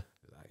 Yeah.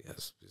 Like,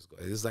 yes, please go.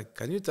 He's like,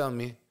 can you tell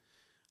me,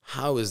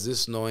 how is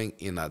this knowing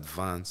in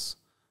advance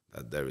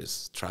that there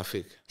is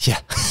traffic?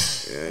 Yeah.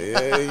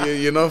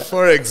 You know,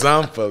 for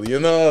example, you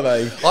know,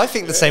 like. I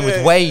think the same with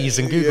Waze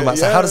and Google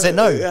Maps. Like, how does it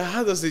know? Yeah,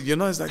 how does it, you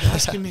know, it's like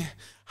asking me,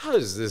 how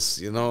is this,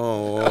 you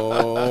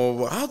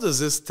know, how does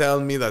this tell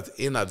me that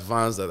in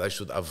advance that I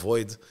should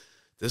avoid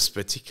this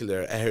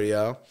particular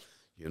area,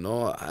 you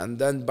know? And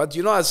then, but,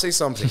 you know, I'll say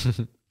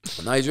something.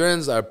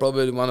 Nigerians are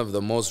probably one of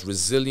the most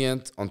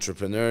resilient,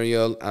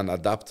 entrepreneurial, and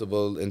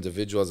adaptable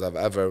individuals I've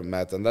ever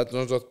met. And that's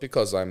not just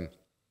because I'm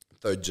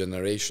third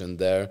generation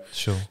there.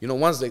 Sure. You know,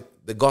 once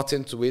they got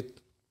into it,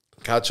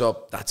 catch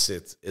up, that's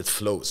it. It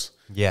flows.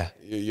 Yeah.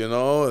 You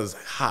know, it's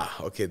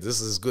like, okay,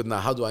 this is good. Now,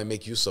 how do I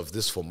make use of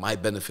this for my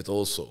benefit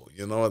also?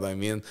 You know what I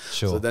mean?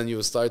 Sure. So then you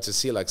will start to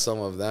see like some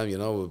of them, you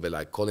know, will be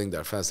like calling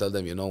their friends, tell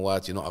them, you know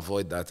what, you know,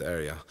 avoid that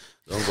area.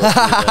 Don't go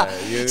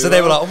through there. So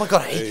they were like, oh my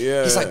God,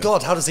 he's like,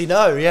 God, how does he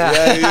know? Yeah.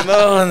 Yeah, you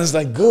know, and it's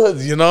like, good,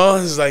 you know,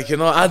 it's like, you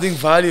know, adding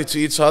value to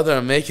each other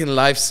and making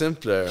life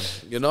simpler,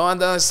 you know,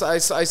 and then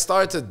I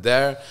started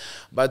there.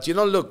 But, you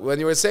know, look, when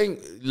you were saying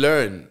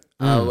learn,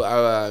 you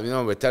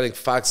know, we're telling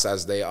facts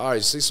as they are.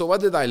 You see, so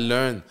what did I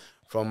learn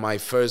from my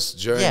first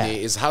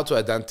journey is how to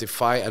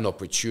identify an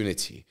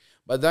opportunity.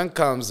 But then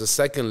comes the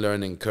second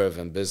learning curve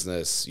in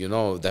business, you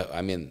know, that,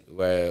 I mean,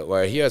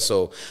 we're here.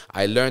 So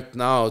I learned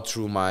now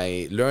through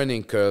my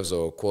learning curves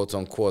or quote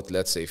unquote,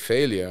 let's say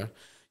failure,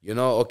 you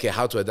know, okay,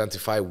 how to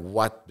identify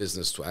what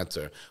business to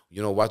enter,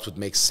 you know, what would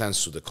make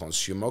sense to the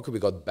consumer. Okay, we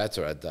got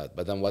better at that.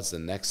 But then what's the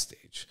next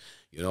stage?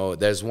 You know,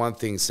 there's one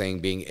thing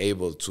saying being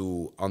able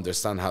to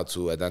understand how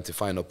to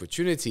identify an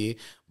opportunity,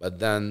 but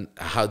then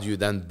how do you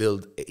then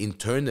build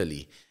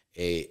internally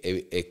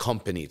a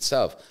company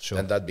itself? Sure.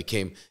 And that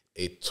became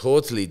a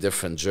totally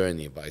different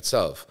journey by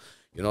itself.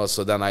 You know,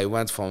 so then I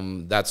went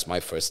from, that's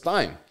my first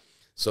time.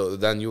 So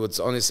then you would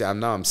only say,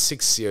 I'm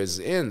 6 years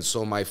in.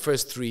 So my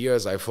first 3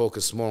 years, I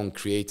focused more on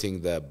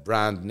creating the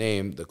brand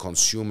name, the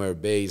consumer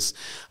base,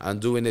 and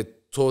doing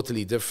it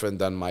totally different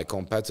than my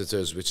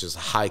competitors, which is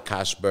high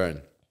cash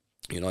burn.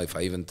 You know, if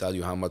I even tell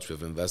you how much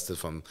we've invested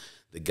from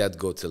the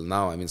get-go till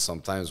now, I mean,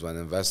 sometimes when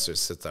investors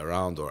sit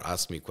around or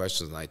ask me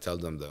questions and I tell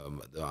them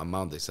the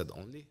amount, they said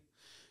only.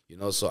 You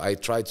know, so I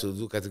try to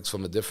look at it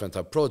from a different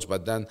approach.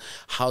 But then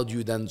how do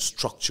you then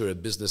structure a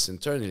business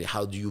internally?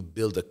 How do you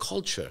build a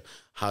culture?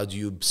 How do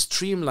you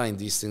streamline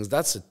these things?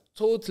 That's a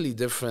totally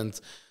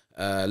different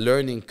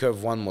learning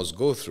curve one must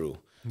go through.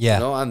 Yeah. You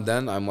know, and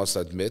then I must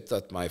admit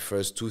that my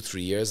first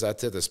 2-3 years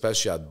at it,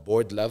 especially at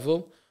board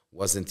level,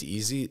 wasn't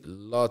easy.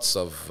 Lots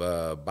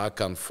of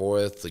back and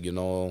forth, you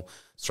know,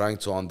 trying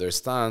to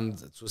understand,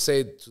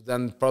 to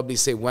then probably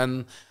say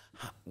when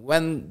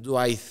do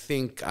I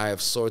think I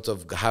have sort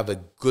of have a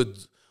good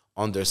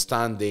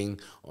understanding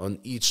on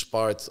each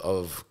part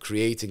of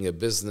creating a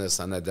business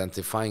and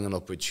identifying an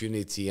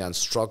opportunity and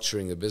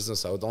structuring a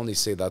business, I would only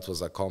say that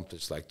was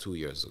accomplished like 2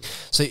 years ago.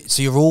 So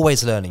you're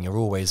always learning, you're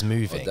always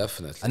moving. Oh,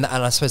 definitely. And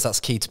I suppose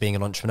that's key to being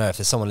an entrepreneur. If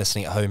there's someone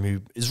listening at home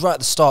who is right at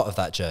the start of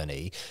that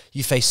journey,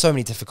 you face so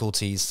many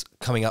difficulties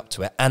coming up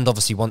to it. And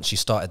obviously once you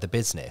started the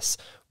business,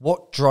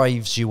 what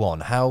drives you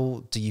on?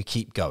 How do you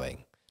keep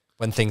going?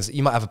 When things,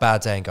 you might have a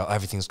bad day and go,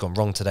 everything's gone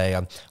wrong today,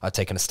 I've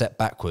taken a step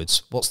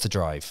backwards. What's the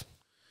drive?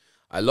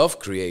 I love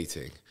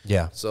creating.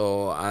 Yeah.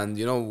 So, and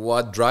you know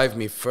what drive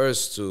me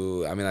first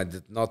to, I mean, I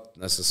did not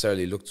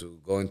necessarily look to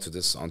go into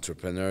this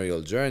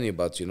entrepreneurial journey,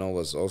 but, you know,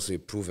 was also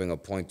proving a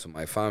point to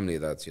my family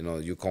that, you know,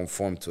 you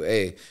conform to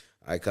A,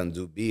 I can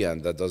do B,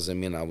 and that doesn't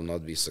mean I will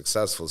not be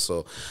successful.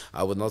 So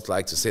I would not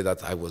like to say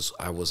that I was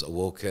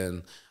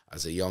awoken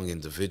as a young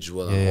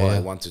individual, and all I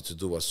wanted to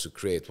do was to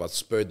create. What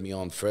spurred me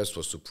on first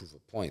was to prove a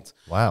point.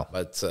 Wow.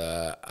 But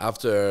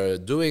after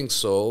doing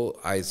so,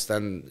 I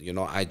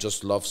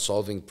just love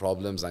solving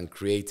problems and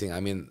creating. I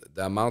mean,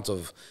 the amount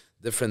of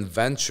different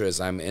ventures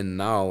I'm in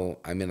now,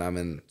 I mean, I'm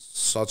in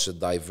such a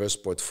diverse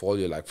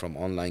portfolio, like from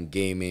online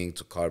gaming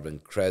to carbon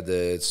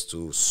credits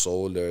to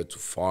solar to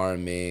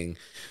farming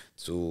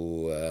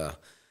to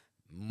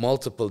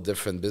multiple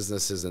different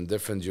businesses in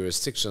different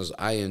jurisdictions.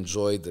 I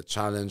enjoyed the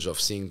challenge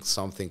of seeing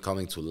something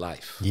coming to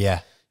life. Yeah.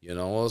 You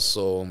know,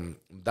 so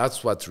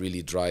that's what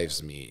really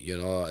drives me. You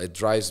know, it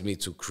drives me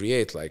to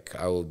create. Like,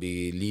 I will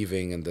be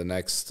leaving in the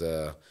next,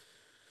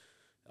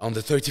 on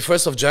the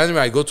 31st of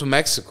January, I go to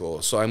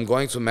Mexico. So I'm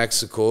going to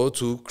Mexico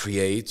to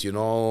create, you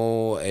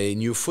know, a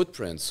new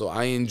footprint. So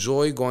I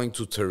enjoy going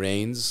to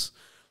terrains.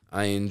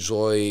 I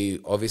enjoy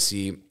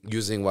obviously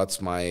using what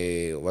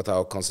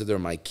I'll consider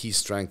my key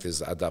strength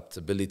is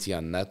adaptability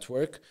and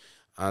network,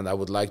 and I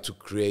would like to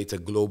create a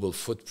global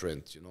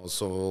footprint, you know.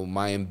 So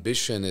my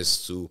ambition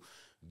is to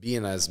be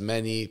in as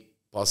many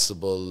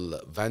possible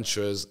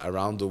ventures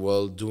around the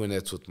world, doing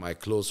it with my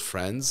close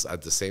friends,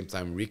 at the same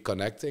time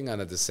reconnecting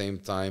and at the same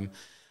time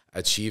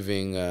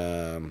achieving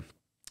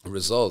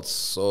results.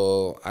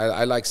 So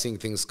I like seeing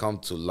things come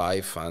to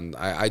life, and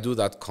I do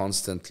that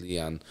constantly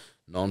and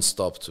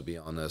non-stop, to be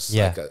honest.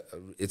 Yeah. Like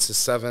it's a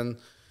seven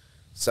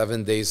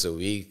days a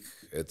week.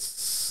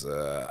 It's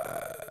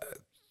I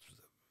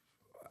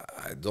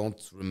don't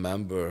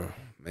remember.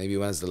 Maybe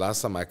when's the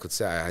last time I could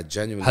say I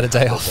genuinely had a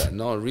day off?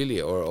 No,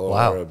 really, or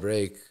Wow. or a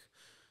break.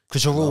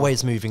 Because you're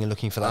always moving and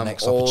looking for that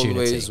next I'm opportunity.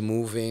 always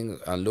moving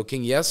and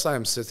looking. Yes,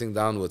 I'm sitting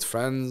down with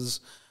friends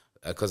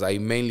because I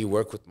mainly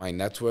work with my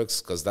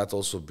networks, because that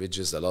also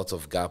bridges a lot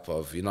of gap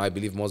of, you know, I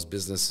believe most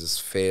businesses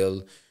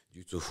fail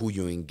due to who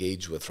you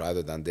engage with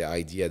rather than the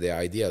idea. The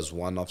idea is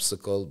one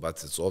obstacle,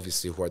 but it's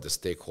obviously who are the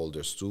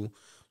stakeholders too.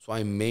 So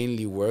I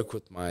mainly work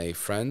with my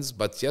friends.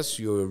 But yes,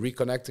 you're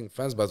reconnecting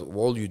friends, but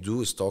all you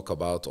do is talk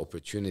about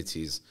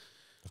opportunities.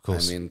 Of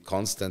course. I mean,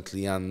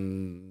 constantly.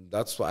 And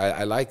that's why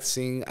I like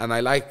seeing, and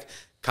I like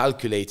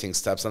calculating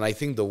steps. And I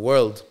think the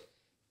world,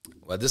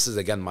 well, this is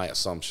again my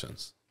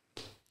assumptions.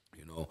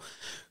 You know,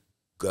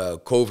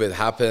 COVID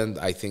happened,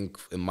 I think,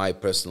 in my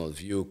personal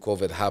view,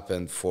 COVID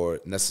happened for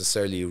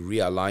necessarily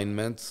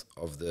realignment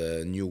of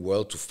the new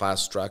world to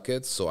fast track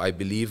it. So I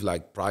believe,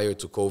 like, prior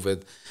to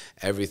COVID,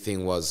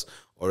 everything was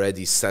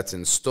already set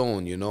in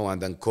stone, you know, and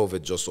then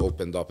COVID just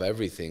opened up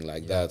everything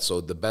like that.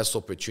 So the best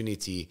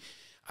opportunity,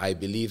 I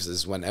believe,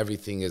 is when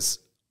everything is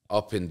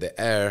up in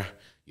the air,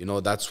 you know,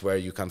 that's where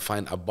you can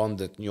find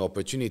abundant new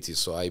opportunities.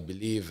 So I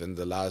believe in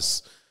the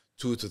last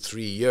 2 to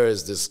 3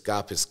 years, this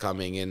gap is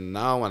coming in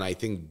now. And I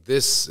think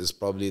this is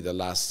probably the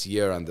last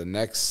year and the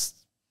next,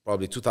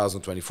 probably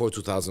 2024,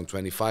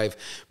 2025,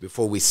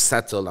 before we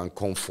settle and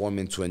conform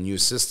into a new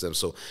system.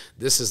 So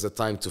this is the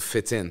time to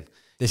fit in.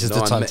 This is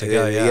the time to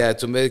go, yeah. Yeah,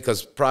 to make,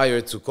 because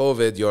prior to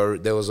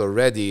COVID, there was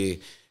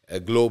already a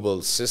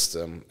global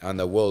system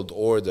and a world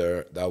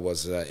order that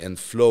was in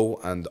flow,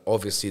 and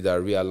obviously there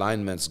are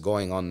realignments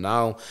going on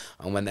now.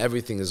 And when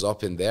everything is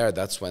up in there,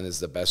 that's when it's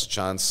the best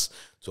chance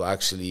to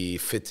actually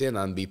fit in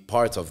and be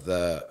part of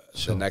the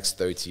next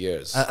 30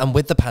 years. And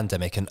with the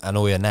pandemic and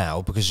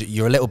OyaNow, because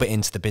you're a little bit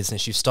into the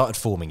business, you've started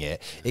forming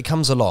it, it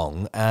comes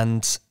along,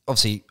 and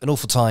obviously an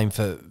awful time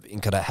for, in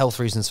kind of health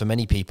reasons for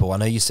many people. I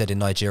know you said in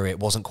Nigeria it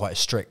wasn't quite as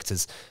strict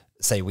as,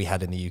 say, we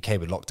had in the UK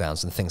with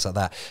lockdowns and things like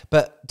that.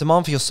 But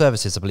demand for your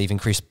services, I believe,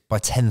 increased by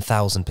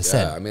 10,000%.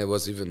 Yeah, I mean, it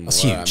was even more.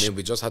 That's huge. I mean,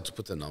 we just had to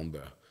put a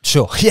number.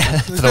 Sure, yeah,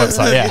 for the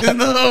website, yeah.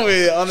 No,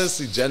 we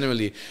honestly,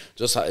 genuinely,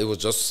 it was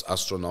just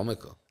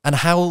astronomical. And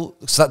so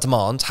that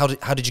demand, how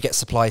did you get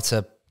supply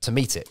to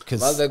meet it?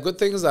 Well, the good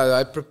thing is that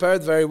I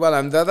prepared very well.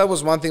 And that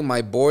was one thing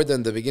my board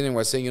in the beginning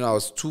was saying, you know, I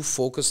was too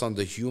focused on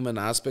the human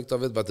aspect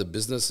of it, but the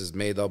business is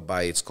made up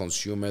by its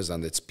consumers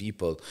and its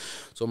people.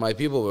 So my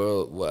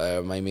people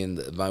were,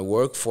 my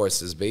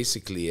workforce is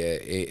basically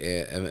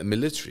a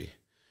military.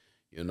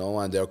 You know,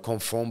 and they're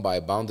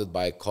bounded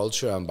by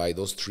culture and by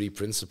those 3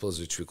 principles,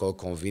 which we call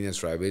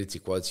convenience, reliability,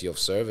 quality of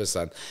service.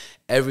 And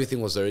everything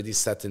was already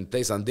set in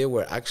place, and they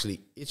were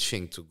actually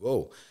itching to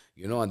go,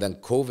 you know, and then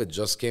COVID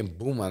just came,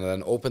 boom, and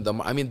then opened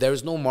them. I mean, there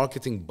is no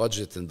marketing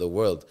budget in the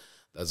world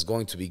that's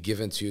going to be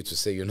given to you to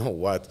say, you know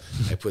what,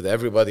 I put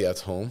everybody at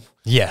home.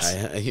 Yes.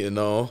 You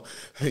know,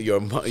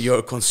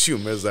 your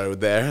consumers are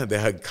there.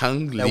 They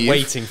can't leave. They're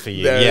waiting for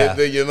you.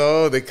 You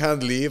know, they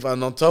can't leave.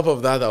 And on top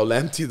of that, I'll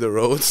empty the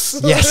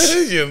roads.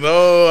 Yes. You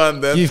know,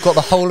 and then you've got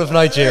the whole of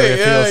Nigeria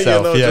for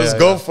yourself. You know, just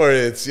go for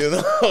it, you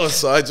know.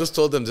 So I just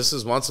told them this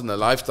is once in a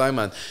lifetime.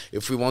 And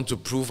if we want to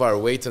prove our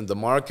weight in the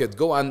market,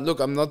 go. And look,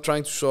 I'm not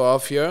trying to show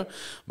off here,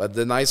 but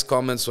the nice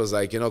comments was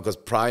like, you know, because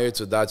prior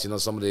to that, you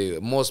know,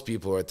 most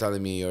people were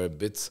telling me you're a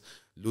bit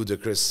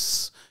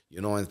ludicrous, you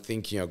know, and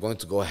thinking you're going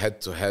to go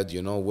head to head,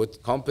 you know,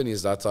 with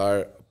companies that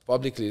are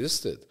publicly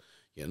listed,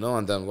 you know,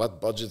 and then what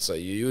budgets are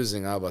you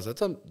using, Abbas? I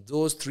thought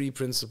those 3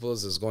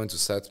 principles is going to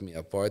set me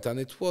apart, and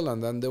it will.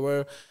 And then they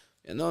were,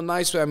 you know,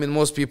 nice way. I mean,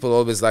 most people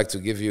always like to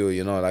give you,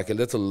 you know, like a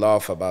little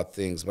laugh about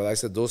things, but I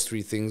said those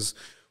 3 things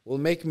will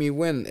make me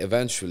win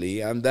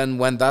eventually. And then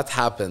when that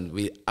happened,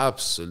 we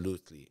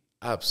absolutely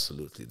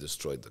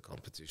destroyed the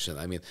competition.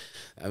 I mean,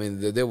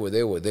 they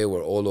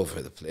were all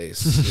over the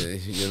place,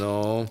 you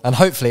know. And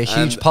hopefully a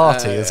huge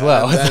party as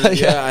well.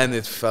 And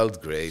it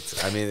felt great.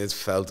 I mean, it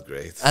felt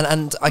great.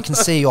 And I can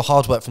see your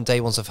hard work from day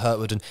ones of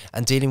Hurtwood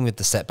and dealing with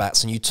the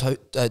setbacks. And you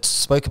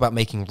spoke about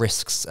making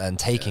risks and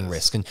taking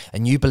risk,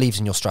 and you believed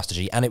in your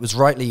strategy. And it was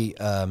rightly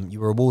you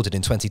were awarded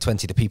in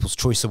 2020 the People's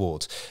Choice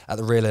Award at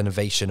the Real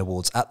Innovation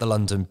Awards at the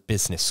London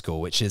Business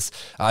School, which is,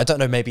 I don't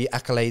know, maybe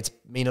accolades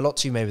mean a lot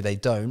to you, maybe they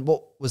don't.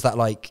 What was that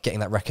like, getting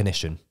that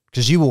recognition?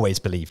 Because you always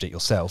believed it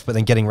yourself, but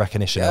then getting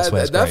recognition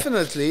elsewhere is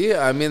definitely great.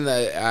 I mean,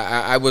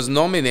 I was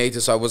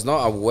nominated, so I was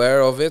not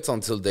aware of it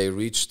until they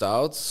reached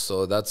out.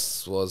 So that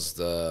was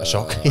the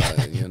shock,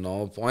 you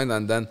know, point.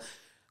 And then,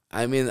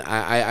 I mean,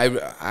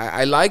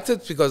 I liked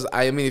it because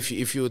I mean,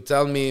 if you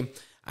tell me,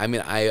 I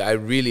mean, I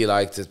really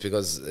liked it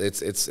because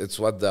it's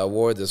what the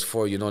award is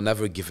for, you know,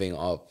 never giving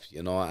up,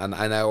 you know, and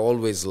I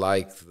always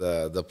liked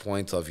the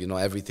point of, you know,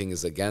 everything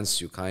is against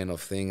you kind of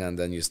thing, and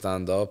then you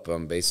stand up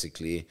and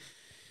basically,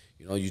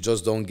 you know, you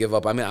just don't give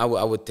up. I mean, I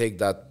would take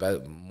that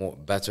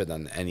better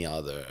than any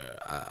other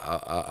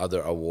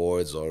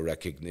awards or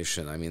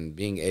recognition. I mean,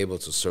 being able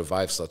to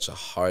survive such a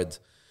hard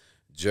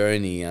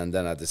journey and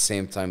then at the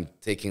same time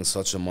taking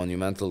such a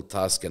monumental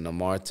task in a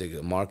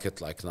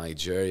market like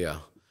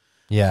Nigeria.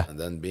 Yeah. And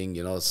then being,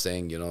 you know,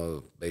 saying, you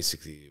know,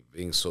 basically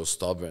being so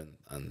stubborn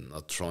and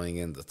not throwing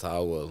in the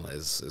towel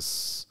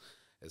is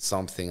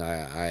something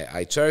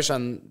I cherish.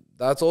 And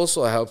that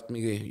also helped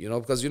me, you know,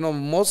 because, you know,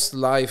 most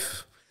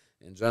life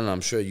in general,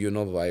 I'm sure you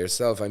know by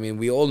yourself, I mean,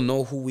 we all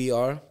know who we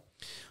are,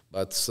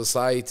 but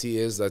society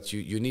is that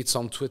you need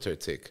some Twitter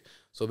tick.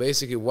 So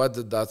basically what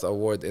did that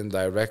award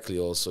indirectly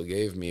also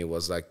gave me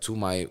was like to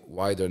my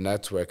wider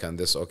network and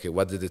this, okay,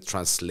 what did it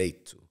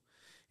translate to?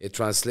 It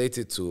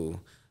translated to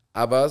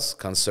Abbas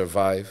can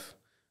survive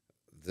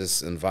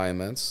this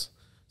environment.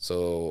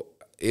 So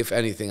if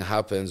anything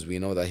happens, we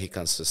know that he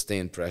can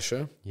sustain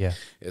pressure. Yeah.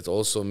 It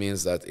also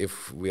means that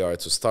if we are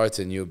to start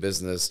a new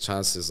business,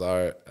 chances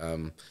are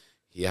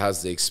he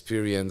has the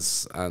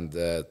experience and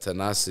the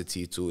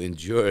tenacity to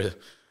endure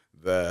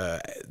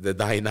the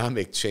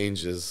dynamic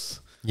changes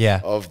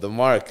of the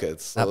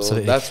market. So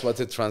absolutely. That's what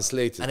it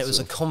translated And it was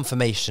a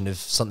confirmation of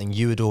something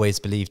you had always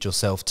believed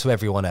yourself to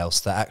everyone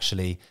else, that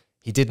actually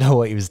he did know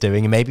what he was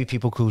doing, and maybe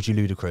people called you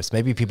ludicrous,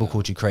 maybe people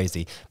called you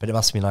crazy, but it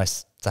must be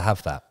nice to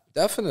have that.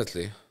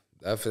 Definitely.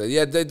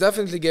 Yeah, they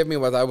definitely gave me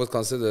what I would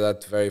consider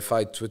that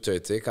verified Twitter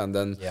tick, and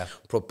then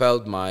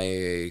propelled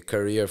my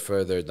career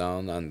further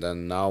down. And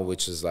then now,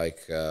 which is like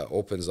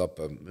opens up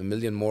a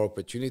million more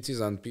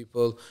opportunities, and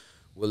people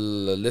will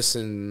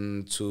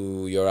listen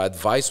to your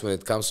advice when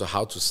it comes to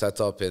how to set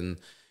up in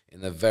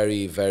a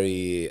very,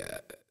 very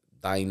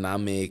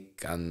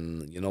dynamic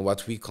and, you know,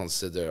 what we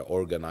consider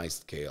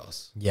organized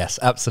chaos. Yes,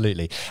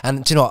 absolutely.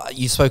 And do you know what,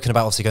 you've spoken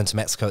about obviously going to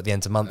Mexico at the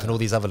end of the month and all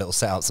these other little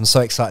setups. I'm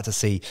so excited to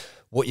see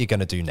what you're going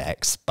to do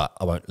next, but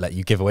I won't let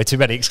you give away too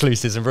many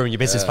exclusives and ruin your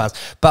business plans.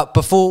 But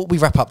before we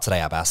wrap up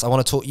today, Abbas, I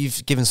want to talk,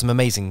 you've given some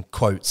amazing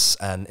quotes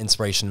and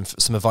inspiration,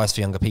 some advice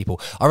for younger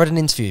people. I read an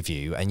interview of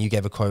you and you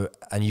gave a quote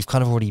and you've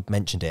kind of already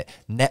mentioned it.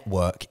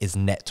 Network is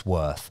net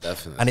worth.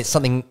 Definitely. And it's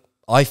something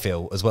I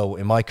feel as well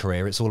in my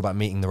career, it's all about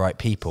meeting the right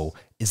people.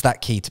 Is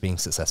that key to being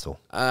successful?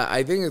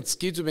 I think it's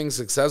key to being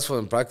successful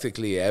in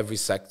practically every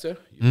sector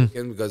you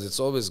can, because it's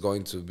always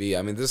going to be,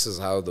 I mean, this is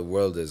how the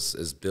world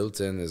is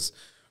built in, is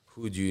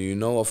who do you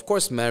know? Of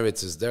course,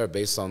 merit is there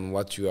based on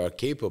what you are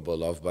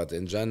capable of, but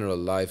in general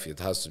life, it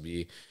has to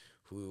be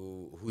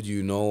who do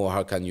you know, or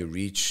how can you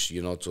reach,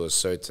 you know, to a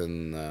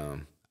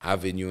certain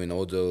avenue in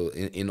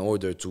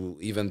order to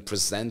even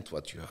present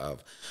what you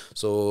have.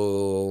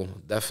 So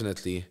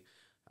definitely,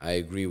 I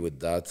agree with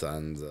that,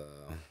 and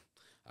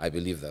I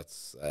believe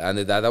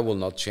that will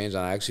not change.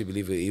 And I actually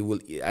believe it will.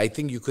 I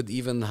think you could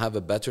even have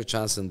a better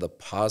chance in the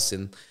past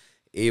in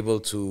able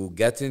to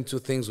get into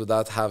things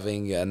without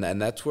having a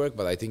network.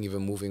 But I think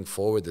even moving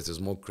forward, it is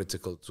more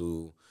critical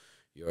to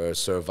your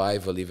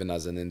survival, even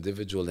as an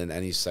individual in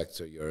any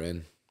sector you're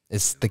in.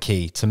 is the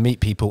key, to meet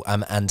people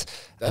and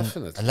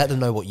Definitely. and let them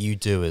know what you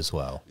do as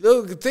well.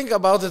 Look, think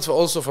about it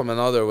also from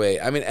another way.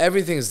 I mean,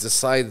 everything is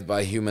decided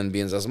by human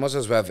beings. As much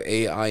as we have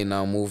AI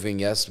now moving,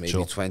 yes, maybe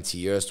Sure. 20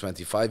 years,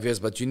 25 years,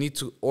 but you need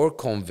to or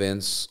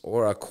convince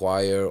or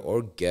acquire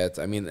or get.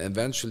 I mean,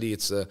 eventually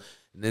it's an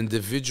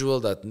individual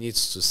that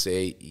needs to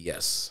say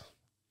yes.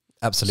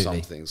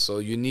 Absolutely. Something. So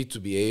you need to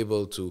be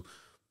able to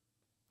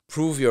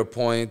prove your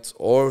point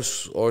or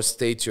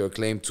state your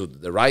claim to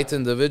the right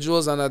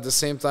individuals, and at the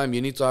same time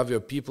you need to have your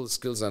people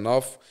skills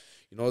enough,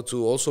 you know,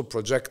 to also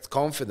project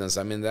confidence.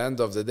 I mean, at the end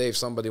of the day, if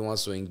somebody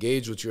wants to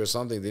engage with you or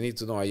something, they need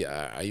to know,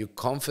 are you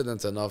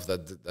confident enough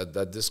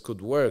that this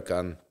could work?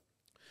 And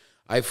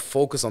I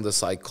focus on the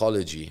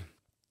psychology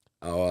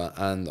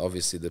and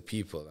obviously the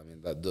people. I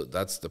mean,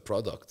 that's the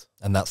product.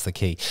 And that's the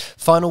key.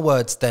 Final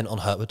words then on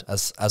Hurtwood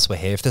as we're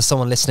here. If there's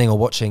someone listening or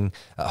watching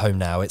at home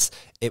now, it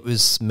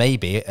was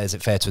maybe, is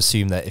it fair to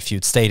assume that if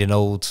you'd stayed in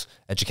old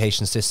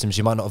education systems,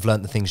 you might not have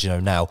learned the things you know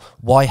now.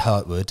 Why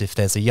Hurtwood? If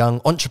there's a young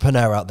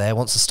entrepreneur out there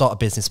wants to start a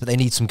business, but they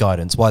need some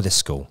guidance, why this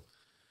school?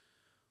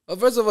 Well,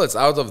 first of all, it's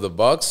out of the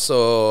box.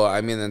 So,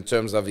 I mean, in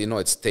terms of, you know,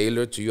 it's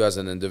tailored to you as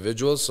an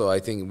individual. So I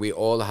think we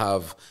all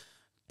have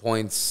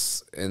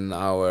points in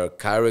our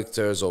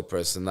characters or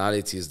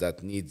personalities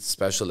that need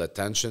special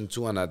attention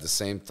to, and at the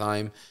same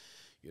time,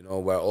 you know,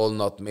 we're all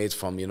not made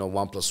from, you know,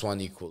 1 +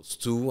 1 =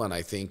 2. And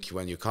I think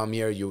when you come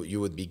here, you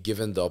would be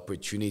given the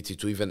opportunity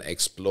to even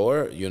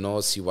explore, you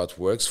know, see what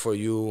works for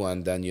you,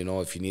 and then, you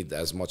know, if you need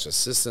as much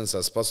assistance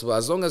as possible,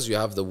 as long as you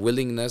have the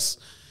willingness,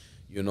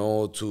 you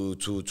know,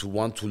 to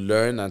want to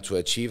learn and to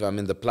achieve. I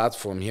mean, the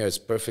platform here is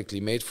perfectly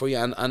made for you,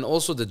 and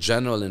also the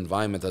general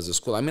environment as a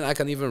school. I mean, I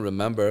can even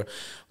remember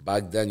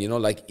back then, you know,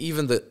 like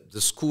even the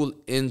school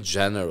in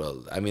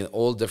general. I mean,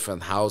 all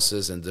different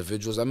houses,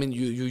 individuals. I mean,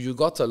 you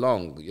got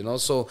along, you know.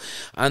 So,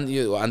 and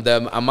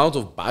the amount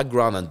of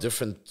background and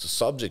different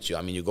subjects.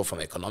 I mean, you go from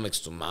economics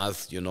to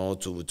math, you know,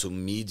 to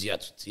media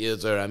to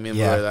theater. I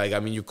mean, I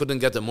mean, you couldn't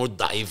get a more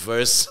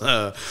diverse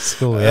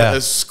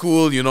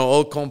school, you know,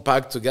 all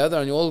compact together,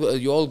 and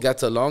you all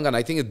get along, and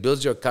I think it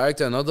builds your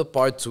character. Another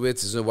part to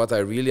it is what I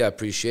really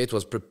appreciate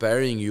was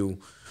preparing you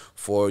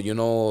for, you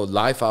know,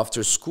 life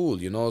after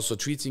school, you know, so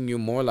treating you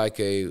more like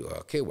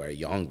okay, we're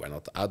young, we're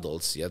not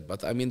adults yet,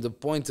 but I mean, the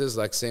point is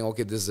like saying,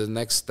 okay, this is the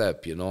next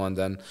step, you know, and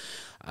then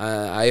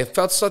I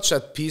felt such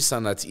at peace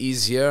and at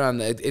ease here,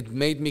 and it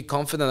made me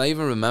confident. I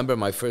even remember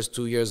my first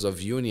 2 years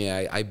of uni,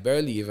 I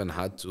barely even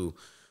had to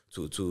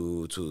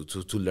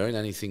learn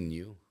anything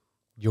new.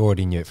 You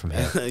already knew it from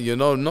here. You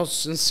know, no,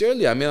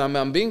 sincerely. I mean,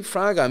 I'm being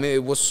frank. I mean,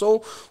 it was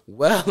so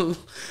well,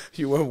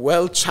 you were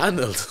well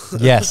channeled.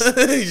 Yes.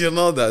 You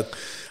know that.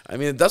 I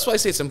mean, that's why I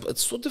say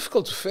it's so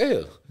difficult to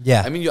fail.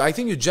 Yeah. I mean, I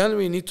think you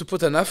generally need to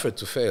put an effort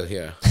to fail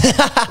here.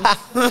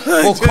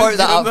 We'll quote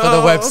that up for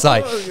the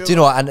website. Do you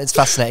know what? And it's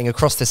fascinating.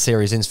 Across this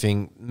series,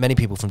 interviewing many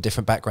people from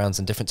different backgrounds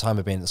and different time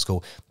of being at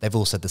school, they've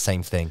all said the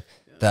same thing,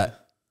 that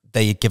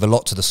they give a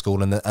lot to the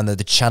school, and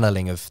the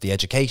channeling of the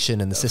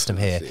education and the system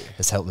here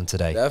has helped them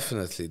today.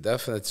 Definitely.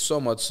 So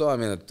much so. I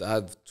mean, I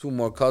had 2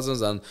 more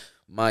cousins, and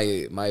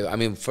I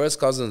mean, first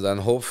cousins, and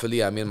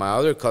hopefully, I mean, my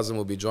other cousin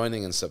will be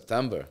joining in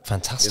September.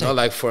 Fantastic. You know,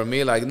 like for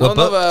me, like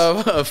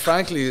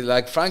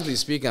frankly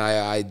speaking,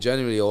 I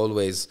genuinely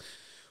always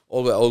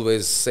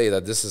say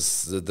that this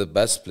is the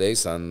best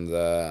place, and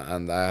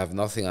I have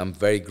nothing. I'm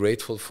very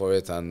grateful for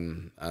it,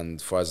 and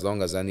for as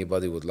long as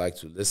anybody would like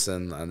to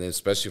listen, and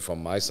especially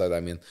from my side, I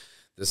mean,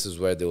 this is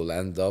where they will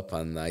end up,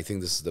 and I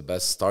think this is the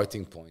best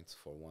starting point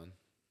for one.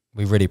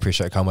 We really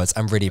appreciate your kind words,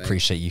 and really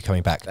appreciate you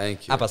coming back.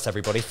 Thank you. Abbas,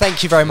 everybody,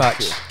 thank you very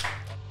much.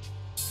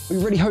 We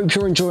really hope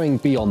you're enjoying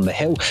Beyond the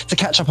Hill. To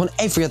catch up on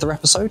every other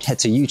episode, head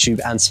to YouTube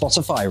and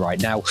Spotify right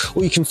now,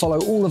 or you can follow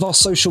all of our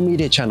social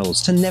media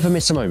channels to never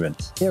miss a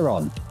moment here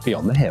on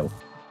Beyond the Hill.